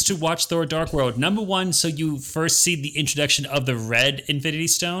reasons to watch Thor: Dark World. Number one, so you first see the introduction of the red Infinity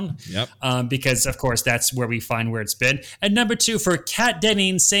Stone. Yep. Because, of course, that's where we find where it's been. And number two, for Kat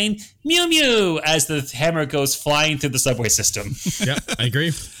Dennings saying Mew Mew as the hammer goes flying through the subway system. Yep, I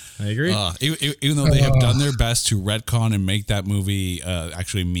agree. Even though they have done their best to retcon and make that movie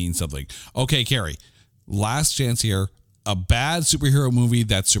actually mean something. Okay, Carrie, last chance here. A bad superhero movie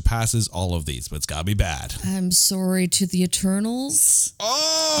that surpasses all of these, but it's gotta be bad. I'm sorry to the Eternals.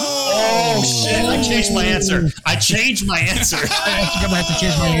 Oh shit! I changed my answer. I think I'm gonna have to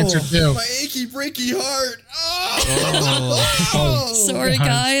change my answer too. My achy breaky heart. Sorry,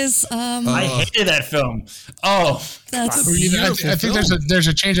 guys. I hated that film. Oh, that's a I think there's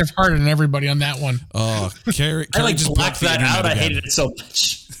a change of heart in everybody on that one. Oh, Carrie I just blacked that out. I hated it so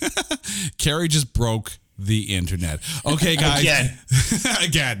much. Carrie just broke the internet. Okay, guys.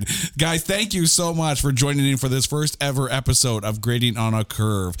 Again. Guys, thank you so much for joining in for this first ever episode of Grading on a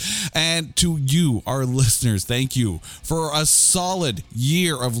Curve. And to you, our listeners, thank you for a solid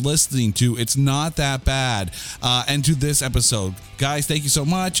year of listening to It's Not That Bad. And to this episode. Guys, thank you so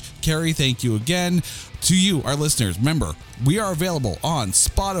much. Carrie, thank you again. To you, our listeners, remember, we are available on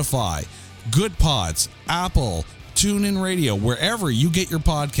Spotify, Good Pods, Apple, TuneIn Radio, wherever you get your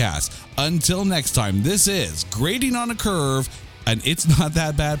podcasts. Until next time, this is Grading on a Curve, and It's Not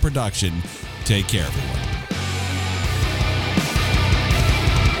That Bad production. Take care, everyone.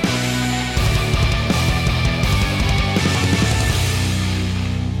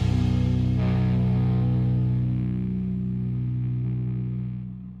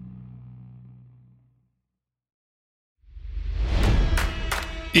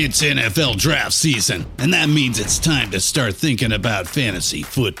 It's NFL draft season, and that means it's time to start thinking about fantasy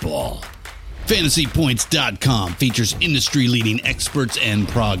football. FantasyPoints.com features industry-leading experts and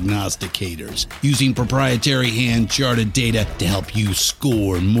prognosticators using proprietary hand-charted data to help you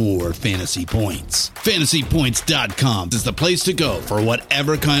score more fantasy points. FantasyPoints.com is the place to go for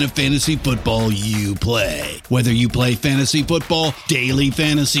whatever kind of fantasy football you play. Whether you play fantasy football, daily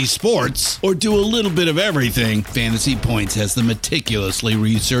fantasy sports, or do a little bit of everything, Fantasy Points has the meticulously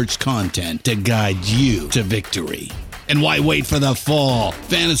researched content to guide you to victory. And why wait for the fall?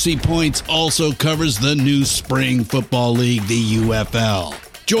 Fantasy Points also covers the new spring football league, the UFL.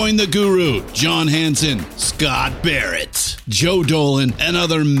 Join the guru, John Hansen, Scott Barrett, Joe Dolan, and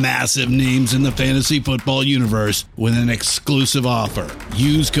other massive names in the fantasy football universe with an exclusive offer.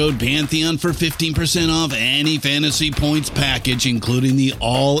 Use code Pantheon for 15% off any Fantasy Points package, including the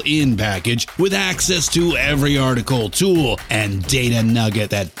all-in package, with access to every article, tool, and data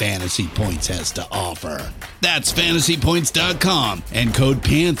nugget that Fantasy Points has to offer. That's FantasyPoints.com and code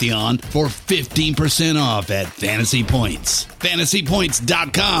Pantheon for 15% off at Fantasy Points.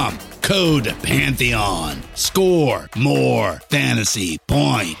 FantasyPoints.com, code Pantheon. Score more fantasy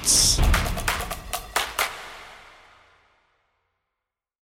points.